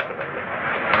 Most definitely.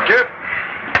 Thank you.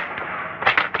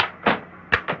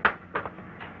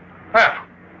 Well,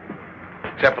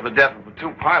 except for the death of the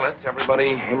 2 pilots,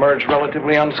 everybody emerged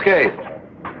relatively unscathed.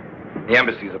 The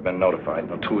embassies have been notified.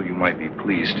 Now, 2 of you might be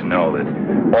pleased to know that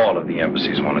all of the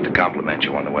embassies wanted to compliment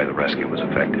you on the way the rescue was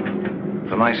effective.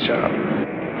 It's a nice job.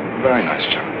 Very nice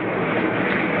job.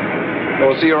 Well,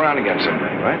 we'll see you around again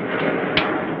someday, right?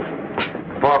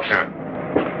 Faulkner,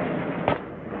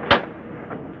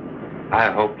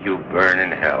 I hope you burn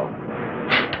in hell.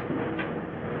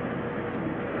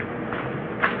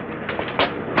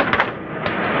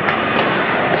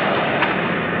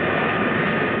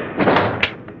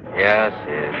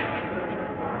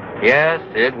 Yes,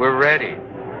 Sid, we're ready.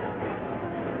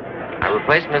 I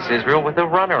replaced Miss Israel with a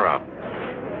runner-up.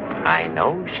 I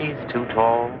know she's too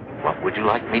tall. What would you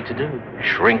like me to do?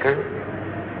 Shrink her?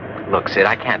 Look, Sid,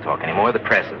 I can't talk anymore. The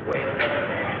press is waiting.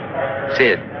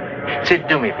 Sid,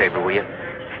 do me a favor, will you?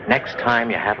 Next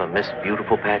time you have a Miss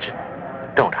Beautiful pageant,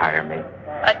 don't hire me.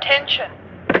 Attention.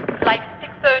 Flight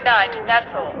 609 to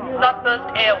Nassau,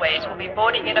 Sunburst Airways will be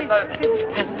boarding in a moment.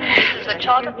 This is a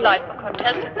charter flight for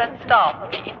contestants and staff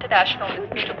of the International Miss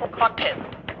Beautiful contest.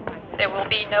 There will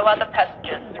be no other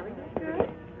passengers.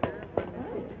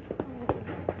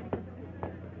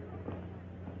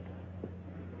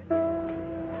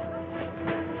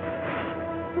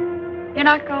 You're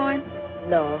not going?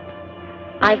 No.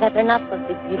 I've had enough of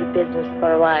the beauty business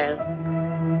for a while.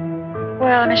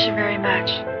 Well, I miss you very much.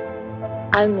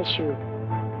 I'll miss you.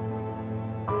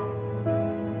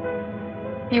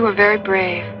 You were very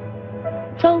brave.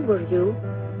 So were you.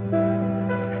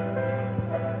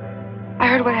 I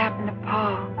heard what happened to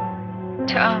Paul.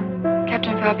 To,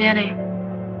 Captain Fabiani.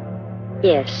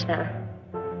 Yes,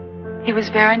 He was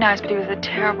very nice, but he was a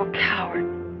terrible coward.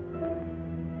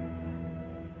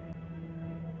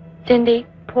 Cindy,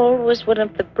 Paul was one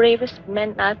of the bravest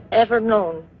men I've ever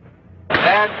known.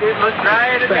 That's it, let's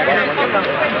try it again.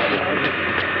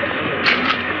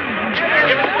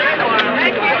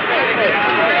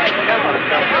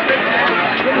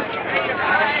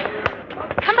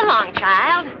 Come along,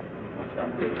 child.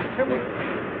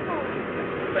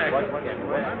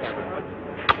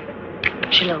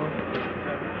 Shalom.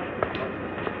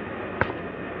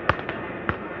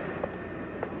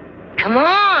 Come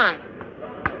on.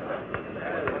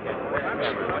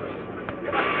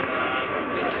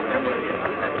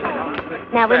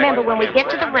 Now remember, when we get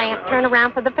to the ramp, turn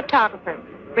around for the photographer.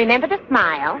 Remember to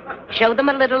smile, show them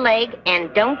a little leg,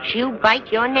 and don't you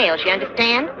bite your nails, you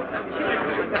understand?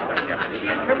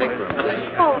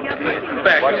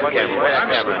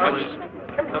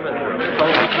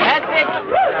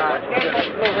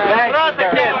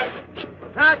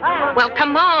 Well,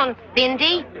 come on,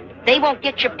 Cindy. They won't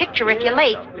get your picture if you're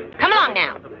late. Come along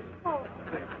now.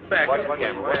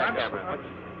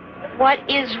 What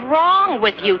is wrong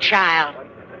with you, child?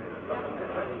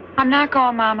 I'm not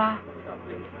going, Mama.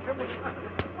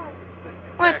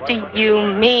 What do you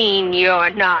mean you're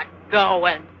not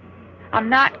going? I'm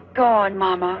not going,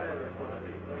 Mama.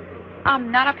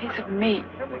 I'm not a piece of meat.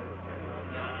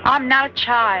 I'm not a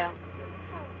child.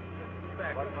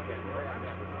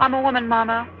 I'm a woman,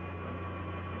 Mama.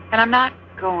 And I'm not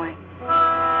going.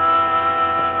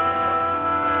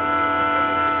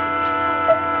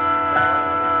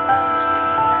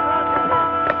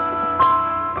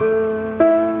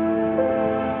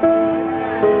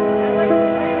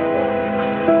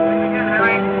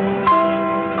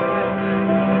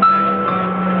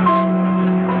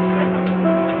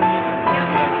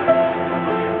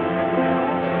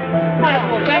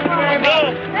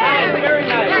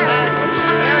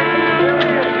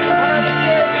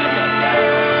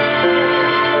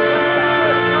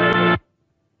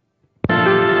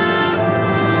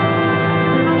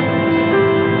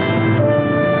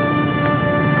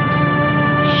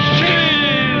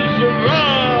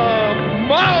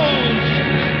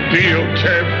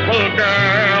 Beautiful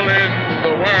girl in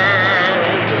the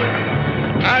world,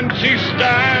 and she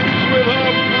stands with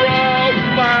her brow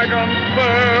flag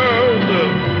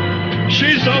unfurled.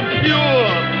 She's so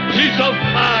pure, she's so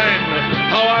fine,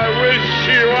 how I wish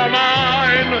she were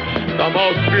mine, the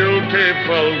most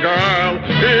beautiful girl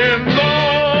in the world.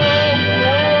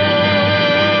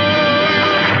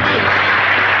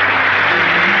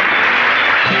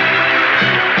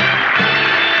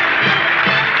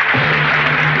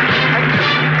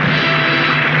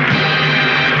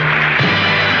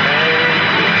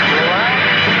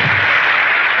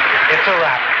 It's a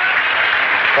wrap.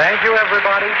 Thank you,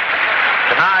 everybody.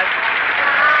 Good night.